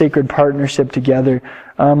into a sacred partnership together.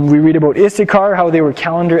 We read about Issachar, how they were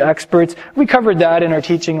calendar experts. We covered that in our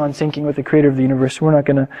teaching on syncing with the Creator of the universe. We're not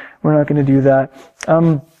gonna do that.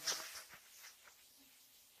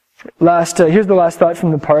 Here's the last thought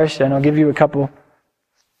from the parsha, and I'll give you a couple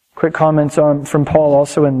quick comments from Paul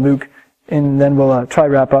also in Luke, and then we'll try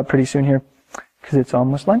wrap up pretty soon here, because it's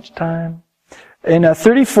almost lunchtime. In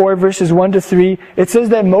 34 verses 1 to 3, it says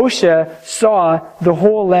that Moshe saw the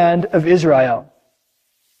whole land of Israel.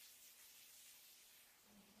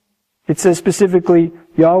 It says specifically,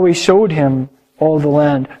 Yahweh showed him all the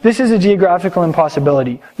land. This is a geographical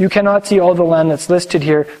impossibility. You cannot see all the land that's listed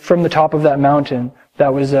here from the top of that mountain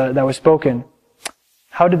that was spoken.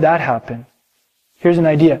 How did that happen? Here's an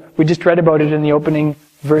idea. We just read about it in the opening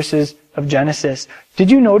verses of Genesis. Did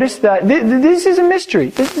you notice that? This is a mystery.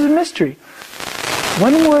 This is a mystery.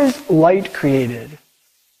 When was light created?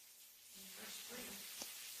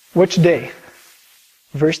 Which day?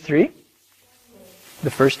 Verse 3?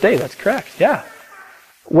 The first day, that's correct. Yeah.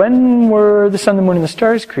 When were the sun, the moon, and the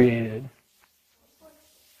stars created?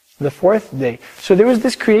 The fourth day. So there was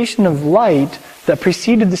this creation of light that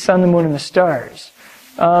preceded the sun, the moon, and the stars.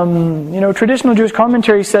 Traditional Jewish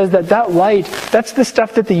commentary says that light, that's the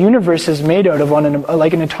stuff that the universe is made out of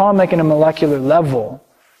like an atomic and a molecular level.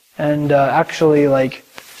 And actually,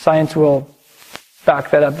 science will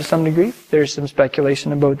back that up to some degree. There's some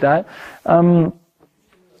speculation about that.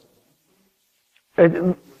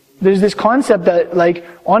 there's this concept that, like,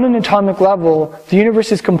 on an atomic level, the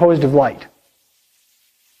universe is composed of light.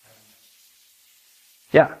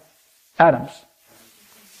 Yeah. Atoms.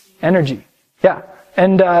 Energy. Yeah.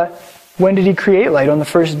 And when did he create light? On the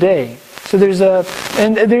first day. So there's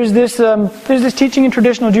this teaching in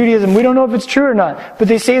traditional Judaism. We don't know if it's true or not, but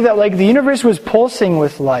they say that, like, the universe was pulsing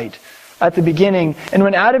with light at the beginning, and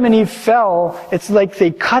when Adam and Eve fell, it's like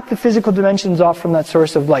they cut the physical dimensions off from that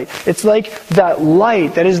source of light. It's like that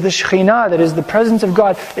light, that is the Shekhinah, that is the presence of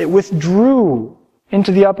God, it withdrew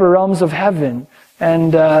into the upper realms of heaven,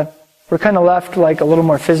 and we're kind of left like a little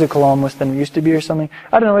more physical almost than we used to be or something.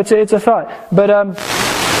 I don't know, it's a thought. But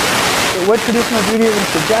what traditional Judaism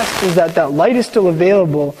suggests is that that light is still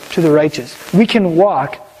available to the righteous. We can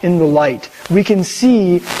walk in the light. We can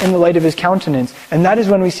see in the light of His countenance. And that is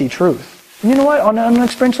when we see truth. And you know what? On an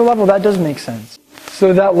experiential level, that does make sense.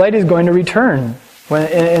 So that light is going to return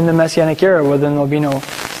in the Messianic era, where then there'll be no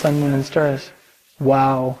sun, moon, and stars.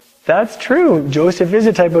 Wow. That's true. Joseph is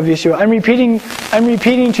a type of Yeshua. I'm repeating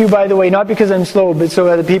to you, by the way, not because I'm slow, but so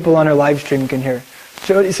that the people on our live stream can hear.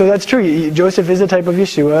 So that's true. Joseph is a type of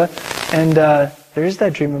Yeshua, and there is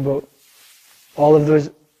that dream about all of those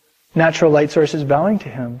natural light sources bowing to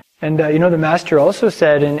Him. And the Master also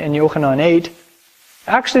said in Yochanan 8,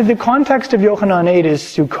 actually the context of Yochanan 8 is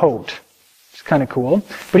Sukkot. It's kind of cool.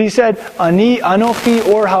 But he said, Ani Anochi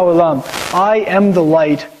Or Ha'olam. I am the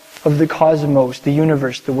light of the cosmos, the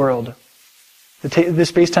universe, the world. The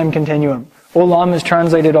space-time continuum. Olam is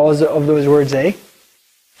translated all of those words, eh?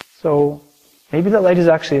 So, maybe that light is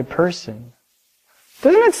actually a person.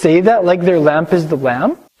 Doesn't it say that, like, their lamp is the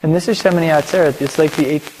Lamb? And this is Shemini Atzeret. It's like the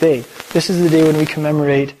 8th day. This is the day when we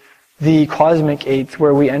commemorate the cosmic 8th,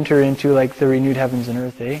 where we enter into, like, the renewed heavens and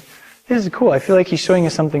earth, eh? This is cool. I feel like he's showing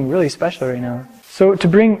us something really special right now. So to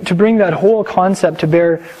bring that whole concept to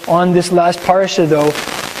bear on this last parasha, though,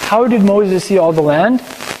 how did Moses see all the land?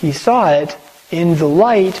 He saw it in the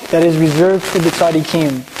light that is reserved for the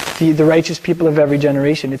tzaddikim, the righteous people of every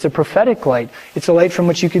generation. It's a prophetic light. It's a light from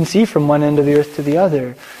which you can see from one end of the earth to the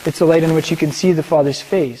other. It's a light in which you can see the Father's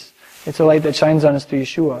face. It's a light that shines on us through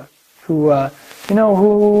Yeshua, who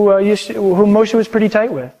Moshe was pretty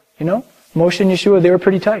tight with. Moshe and Yeshua, they were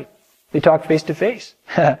pretty tight. They talked face to face.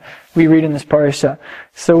 We read in this parasha.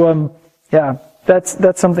 So,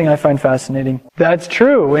 that's something I find fascinating. That's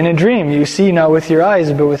true. In a dream, you see not with your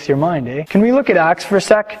eyes, but with your mind, eh? Can we look at Acts for a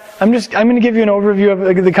sec? I'm going to give you an overview of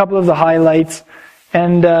a couple of the highlights.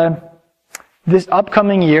 And this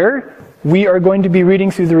upcoming year, we are going to be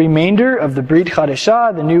reading through the remainder of the Brit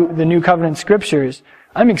Chadashah, the New Covenant Scriptures.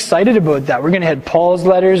 I'm excited about that. We're going to hit Paul's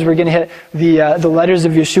letters. We're going to hit the letters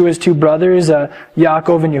of Yeshua's two brothers,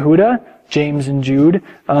 Yaakov and Yehuda, James and Jude.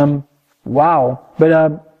 Wow.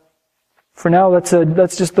 But for now, let's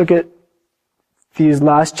just look at these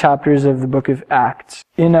last chapters of the book of Acts.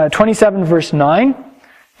 In 27 verse 9,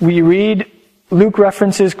 we read, Luke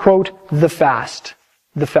references, quote, the fast.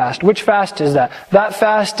 The fast. Which fast is that? That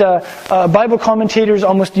fast, Bible commentators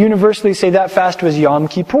almost universally say that fast was Yom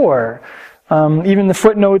Kippur. Even the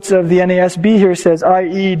footnotes of the NASB here says,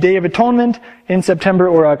 i.e. Day of Atonement in September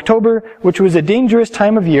or October, which was a dangerous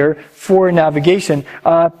time of year for navigation.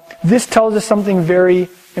 This tells us something very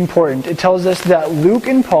important. It tells us that Luke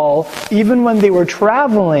and Paul, even when they were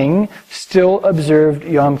traveling, still observed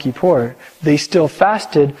Yom Kippur. They still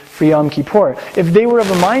fasted for Yom Kippur. If they were of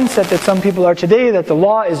a mindset that some people are today, that the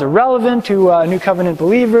law is irrelevant to New Covenant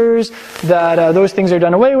believers, that those things are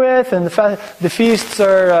done away with, and the feasts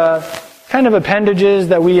are kind of appendages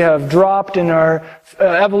that we have dropped in our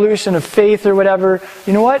evolution of faith or whatever,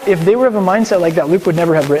 you know what? If they were of a mindset like that, Luke would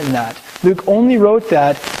never have written that. Luke only wrote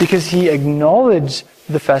that because he acknowledged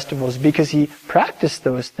the festivals, because he practiced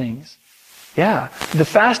those things. Yeah, the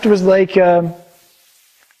fast was like a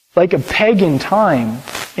pagan time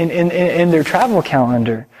in their travel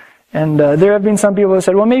calendar. And there have been some people who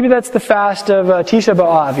said, well, maybe that's the fast of Tisha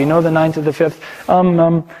B'Av, the 9th to the 5th.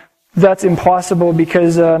 That's impossible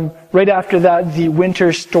because right after that, the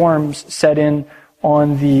winter storms set in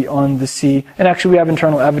on the sea. And actually, we have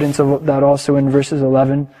internal evidence of that also in verses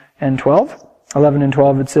 11 and 12. 11 and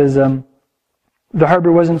 12, it says, the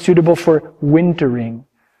harbor wasn't suitable for wintering.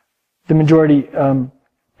 The majority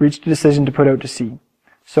reached a decision to put out to sea.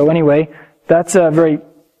 So anyway, that's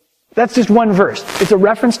just one verse. It's a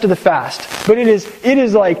reference to the fast, but it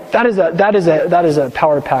is like that is a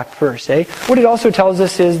power-packed verse. What it also tells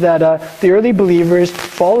us is that the early believers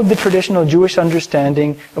followed the traditional Jewish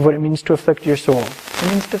understanding of what it means to afflict your soul. It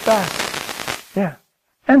means to fast. Yeah,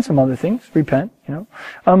 And some other things. Repent,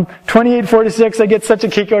 28:4-6, I get such a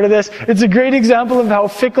kick out of this. It's a great example of how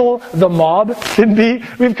fickle the mob can be.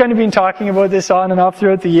 We've kind of been talking about this on and off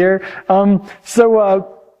throughout the year.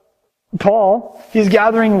 Paul, he's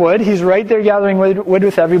gathering wood. He's right there gathering wood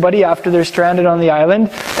with everybody after they're stranded on the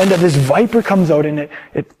island. And this viper comes out and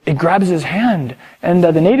it grabs his hand. And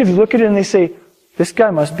the natives look at it and they say, this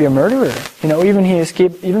guy must be a murderer. Even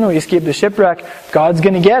though he escaped the shipwreck, God's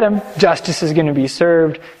going to get him. Justice is going to be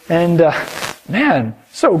served. And man,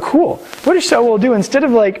 so cool. What does Shaul do? Instead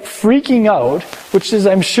of freaking out, which is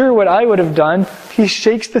I'm sure what I would have done, he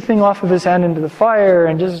shakes the thing off of his hand into the fire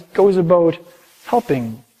and just goes about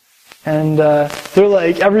helping. And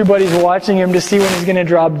they're everybody's watching him to see when he's going to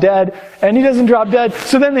drop dead, and he doesn't drop dead.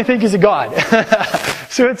 So then they think he's a god.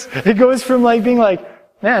 So it goes from being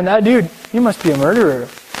man, that dude, he must be a murderer.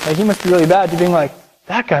 He must be really bad, to being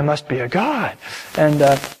that guy must be a god. And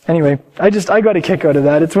anyway, I got a kick out of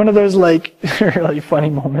that. It's one of those really funny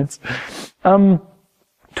moments.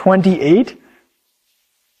 28,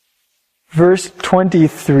 verse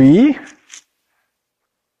 23.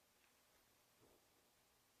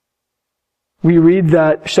 We read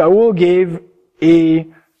that Shaul gave a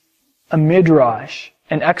midrash,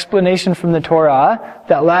 an explanation from the Torah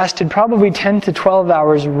that lasted probably 10 to 12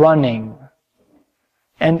 hours running.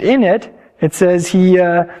 And in it says he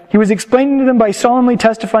was explaining to them by solemnly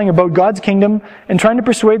testifying about God's kingdom and trying to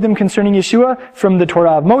persuade them concerning Yeshua from the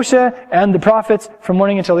Torah of Moshe and the prophets from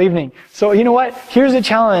morning until evening. So you know what? Here's a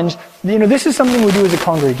challenge. This is something we do as a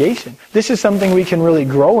congregation. This is something we can really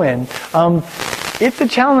grow in. It's a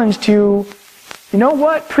challenge to,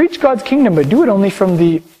 preach God's kingdom, but do it only from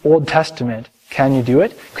the Old Testament. Can you do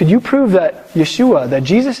it? Could you prove that Yeshua, that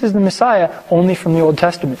Jesus is the Messiah, only from the Old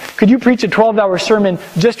Testament? Could you preach a 12-hour sermon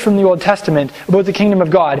just from the Old Testament about the kingdom of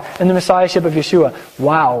God and the Messiahship of Yeshua?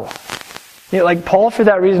 Wow. Paul, for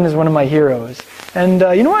that reason, is one of my heroes. And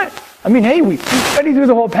you know what? Hey, we study through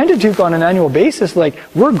the whole Pentateuch on an annual basis.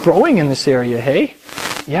 We're growing in this area, hey?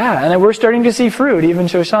 Yeah, and we're starting to see fruit. Even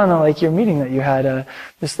Shoshana, your meeting that you had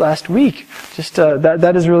this last week. Just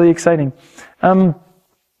that is really exciting.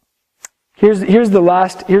 Here's the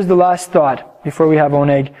last thought before we have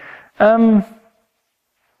Oneg. One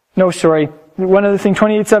other thing,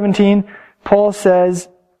 28:17, Paul says,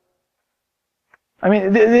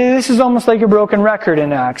 this is almost like a broken record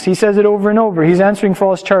in Acts. He says it over and over. He's answering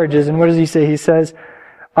false charges, and what does he say? He says,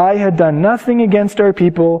 I had done nothing against our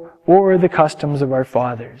people or the customs of our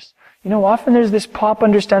fathers. Often there's this pop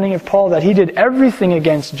understanding of Paul that he did everything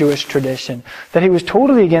against Jewish tradition, that he was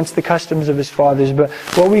totally against the customs of his fathers. But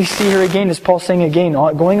what we see here again is Paul saying again,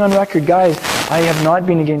 going on record, guys, I have not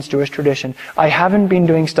been against Jewish tradition. I haven't been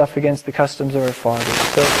doing stuff against the customs of our fathers.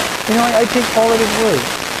 So, I take Paul at his word.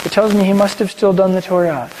 It tells me he must have still done the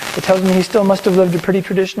Torah. It tells me he still must have lived a pretty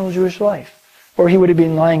traditional Jewish life. Or he would have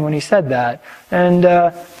been lying when he said that. And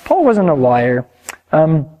Paul wasn't a liar.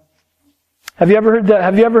 Have you ever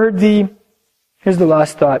heard here's the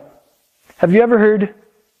last thought. Have you ever heard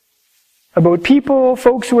about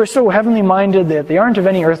folks who are so heavenly minded that they aren't of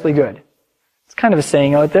any earthly good? It's kind of a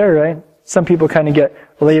saying out there, right? Some people kind of get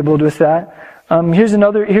labeled with that. Here's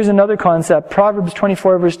another concept. Proverbs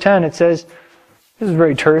 24 verse 10, it says, this is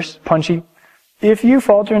very terse, punchy. If you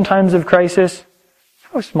falter in times of crisis,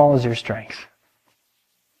 how small is your strength?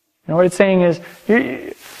 What it's saying is,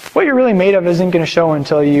 what you're really made of isn't going to show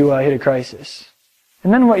until you hit a crisis.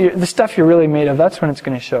 And then the stuff you're really made of, that's when it's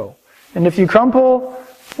going to show. And if you crumple,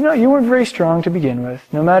 you weren't very strong to begin with,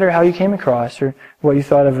 no matter how you came across or what you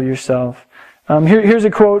thought of yourself. Here's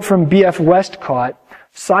a quote from B.F. Westcott.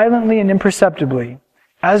 Silently and imperceptibly,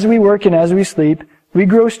 as we work and as we sleep, we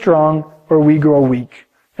grow strong or we grow weak,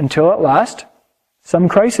 until at last, some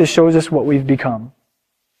crisis shows us what we've become.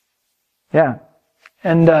 Yeah.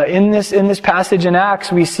 And in this passage in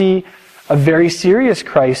Acts, we see a very serious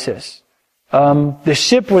crisis. The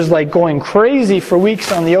ship was going crazy for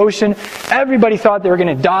weeks on the ocean. Everybody thought they were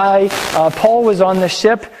going to die. Paul was on the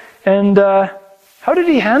ship, and how did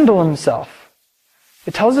he handle himself?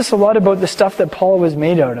 It tells us a lot about the stuff that Paul was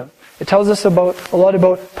made out of. It tells us a lot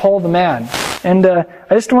about Paul the man. And I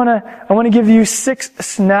want to give you 6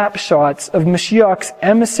 snapshots of Mashiach's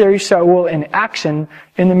emissary Shaul in action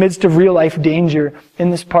in the midst of real life danger in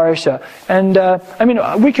this parasha. And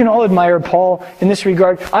we can all admire Paul in this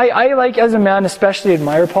regard. I as a man especially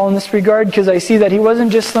admire Paul in this regard because I see that he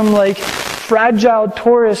wasn't just some fragile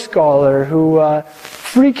Torah scholar who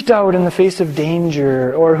freaked out in the face of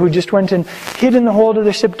danger, or who just went and hid in the hold of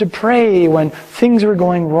the ship to pray when things were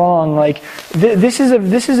going wrong. This is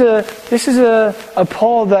a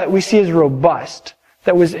Paul that we see as robust,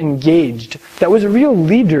 that was engaged, that was a real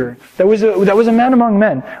leader, that was a man among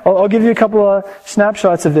men. I'll give you a couple of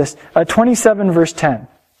snapshots of this. 27 verse 10.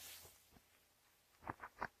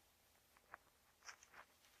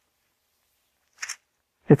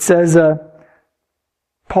 It says,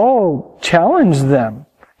 Paul challenged them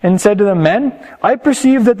and said to them, "Men, I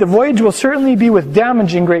perceive that the voyage will certainly be with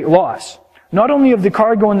damage and great loss, not only of the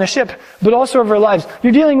cargo and the ship, but also of our lives."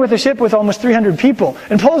 You're dealing with a ship with almost 300 people.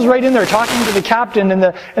 And Paul's right in there talking to the captain and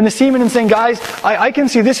the seaman and saying, "Guys, I can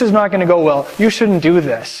see this is not going to go well. You shouldn't do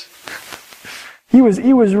this." He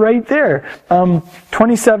was right there.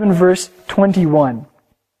 27 verse 21.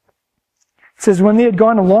 It says, "When they had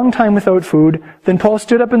gone a long time without food, then Paul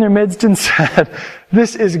stood up in their midst and said,"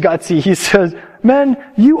 this is gutsy, he says, "Men,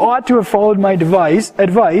 you ought to have followed my advice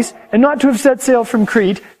and not to have set sail from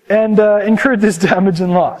Crete and incurred this damage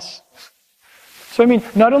and loss." So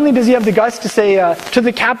not only does he have the guts to say to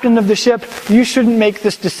the captain of the ship, "You shouldn't make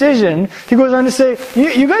this decision," he goes on to say,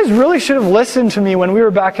 you guys really should have listened to me when we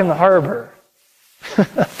were back in the harbor.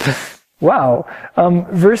 Wow.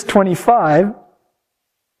 Verse 25,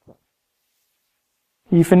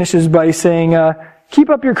 he finishes by saying, "Keep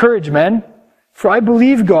up your courage, men, for I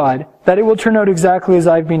believe God that it will turn out exactly as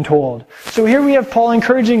I've been told." So here we have Paul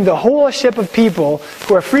encouraging the whole ship of people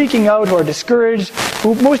who are freaking out, who are discouraged,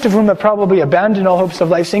 most of whom have probably abandoned all hopes of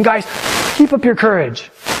life, saying, "Guys, keep up your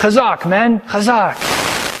courage. Chazak, man, chazak."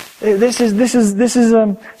 This is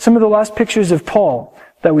some of the last pictures of Paul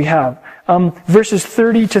that we have. Verses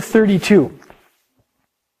 30 to 32.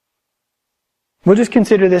 We'll just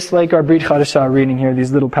consider this like our Brit Chadashah reading here,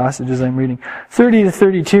 these little passages I'm reading. 30 to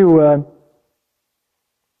 32,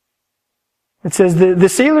 it says, the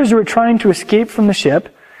sailors were trying to escape from the ship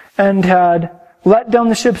and had let down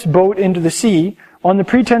the ship's boat into the sea on the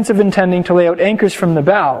pretense of intending to lay out anchors from the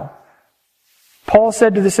bow. Paul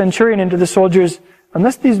said to the centurion and to the soldiers,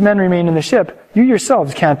 "Unless these men remain in the ship, you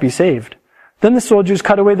yourselves can't be saved." Then the soldiers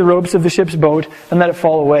cut away the ropes of the ship's boat and let it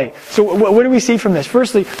fall away. So what do we see from this?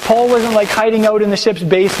 Firstly, Paul wasn't like hiding out in the ship's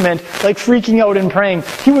basement, like freaking out and praying.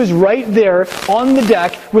 He was right there on the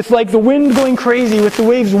deck with like the wind going crazy, with the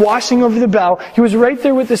waves washing over the bow. He was right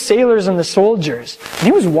there with the sailors and the soldiers. And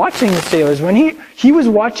he was watching the sailors. When he was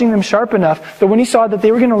watching them sharp enough that when he saw that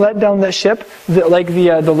they were going to let down that ship, the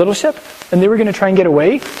little ship, and they were going to try and get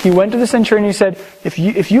away, he went to the centurion and he said, if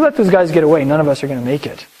you let those guys get away, none of us are going to make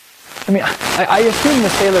it. I assume the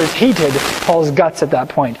sailors hated Paul's guts at that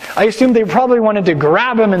point. I assume they probably wanted to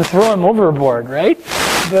grab him and throw him overboard, right?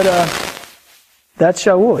 But that's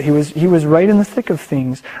Shaul. He was right in the thick of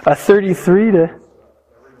things. 33 to...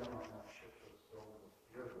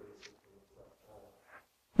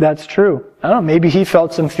 That's true. I don't know, maybe he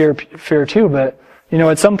felt some fear too, but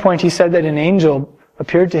at some point he said that an angel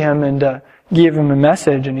appeared to him and gave him a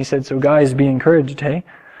message, and he said, "So guys, be encouraged, hey?"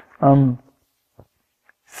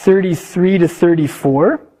 33 to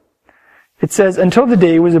 34, it says, "Until the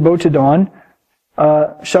day was about to dawn,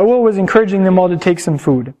 Shaul was encouraging them all to take some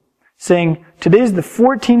food, saying, 'Today is the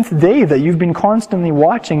 14th day that you've been constantly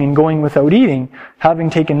watching and going without eating, having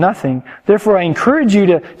taken nothing. Therefore I encourage you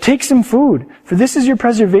to take some food, for this is your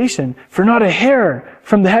preservation, for not a hair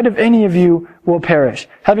from the head of any of you will perish.'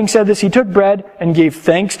 Having said this, he took bread and gave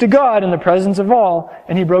thanks to God in the presence of all,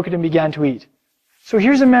 and he broke it and began to eat." So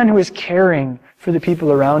here's a man who is caring for the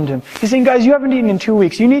people around him. He's saying, "Guys, you haven't eaten in 2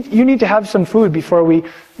 weeks. You need to have some food before you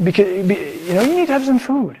need to have some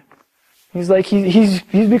food." He's like, he's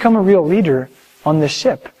become a real leader on this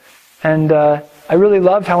ship. And I really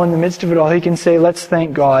love how in the midst of it all, he can say, "Let's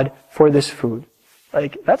thank God for this food."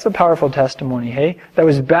 Like, that's a powerful testimony, hey? That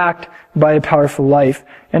was backed by a powerful life.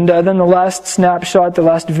 And then the last snapshot, the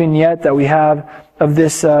last vignette that we have of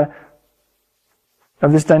this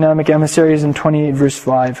dynamic emissary is in 28 verse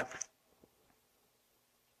 5.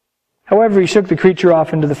 "However, he shook the creature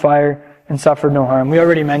off into the fire and suffered no harm." We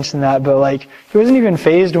already mentioned that, but he wasn't even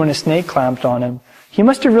fazed when a snake clamped on him. He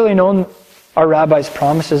must have really known our rabbi's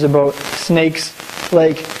promises about snakes,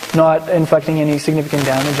 not inflicting any significant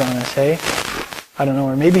damage on us, hey? I don't know,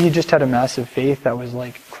 or maybe he just had a massive faith that was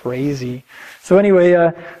crazy. So anyway,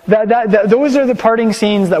 those are the parting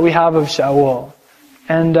scenes that we have of Shaul.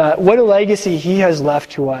 And what a legacy he has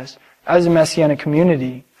left to us as a Messianic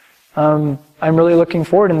community. I'm really looking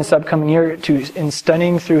forward in this upcoming year in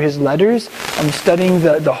studying through his letters. I'm studying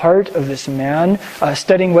the heart of this man,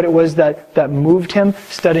 studying what it was that moved him,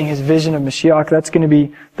 studying his vision of Mashiach.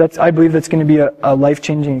 I believe that's going to be a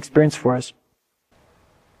life-changing experience for us.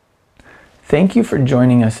 Thank you for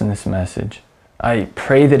joining us in this message. I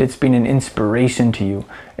pray that it's been an inspiration to you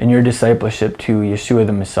in your discipleship to Yeshua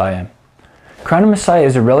the Messiah. Crown of Messiah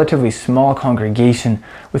is a relatively small congregation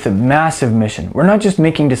with a massive mission. We're not just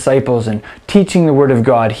making disciples and teaching the Word of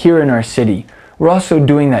God here in our city. We're also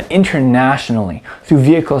doing that internationally through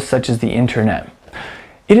vehicles such as the internet.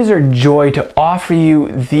 It is our joy to offer you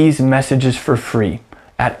these messages for free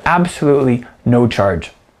at absolutely no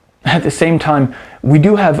charge. At the same time, we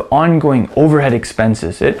do have ongoing overhead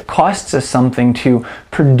expenses. It costs us something to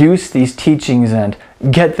produce these teachings and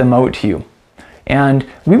get them out to you. And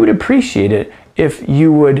we would appreciate it if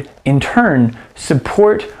you would, in turn,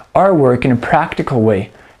 support our work in a practical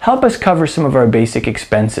way. Help us cover some of our basic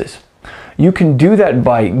expenses. You can do that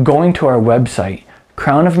by going to our website,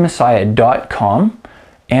 crownofmessiah.com,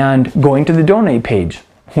 and going to the donate page,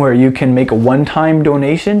 where you can make a one-time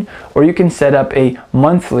donation or you can set up a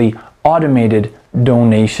monthly automated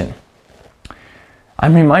donation.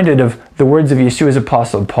 I'm reminded of the words of Yeshua's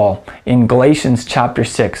apostle Paul in Galatians chapter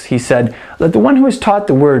 6. He said, "Let the one who is taught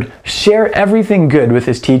the word share everything good with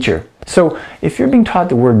his teacher." So if you're being taught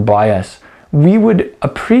the word by us, we would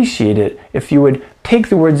appreciate it if you would take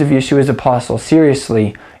the words of Yeshua's apostle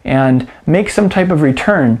seriously and make some type of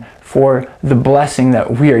return for the blessing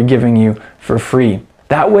that we are giving you for free.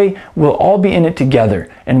 That way, we'll all be in it together,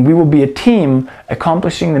 and we will be a team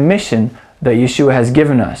accomplishing the mission that Yeshua has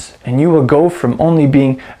given us. And you will go from only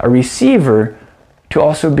being a receiver to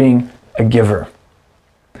also being a giver.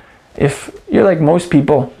 If you're like most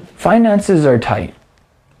people, finances are tight.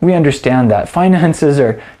 We understand that. Finances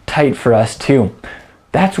are tight for us too.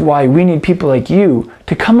 That's why we need people like you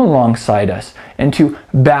to come alongside us and to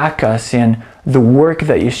back us in the work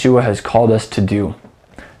that Yeshua has called us to do.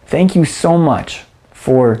 Thank you so much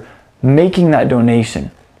for making that donation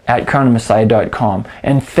at crownofmessiah.com,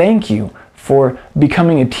 and thank you for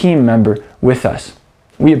becoming a team member with us.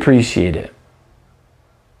 We appreciate it.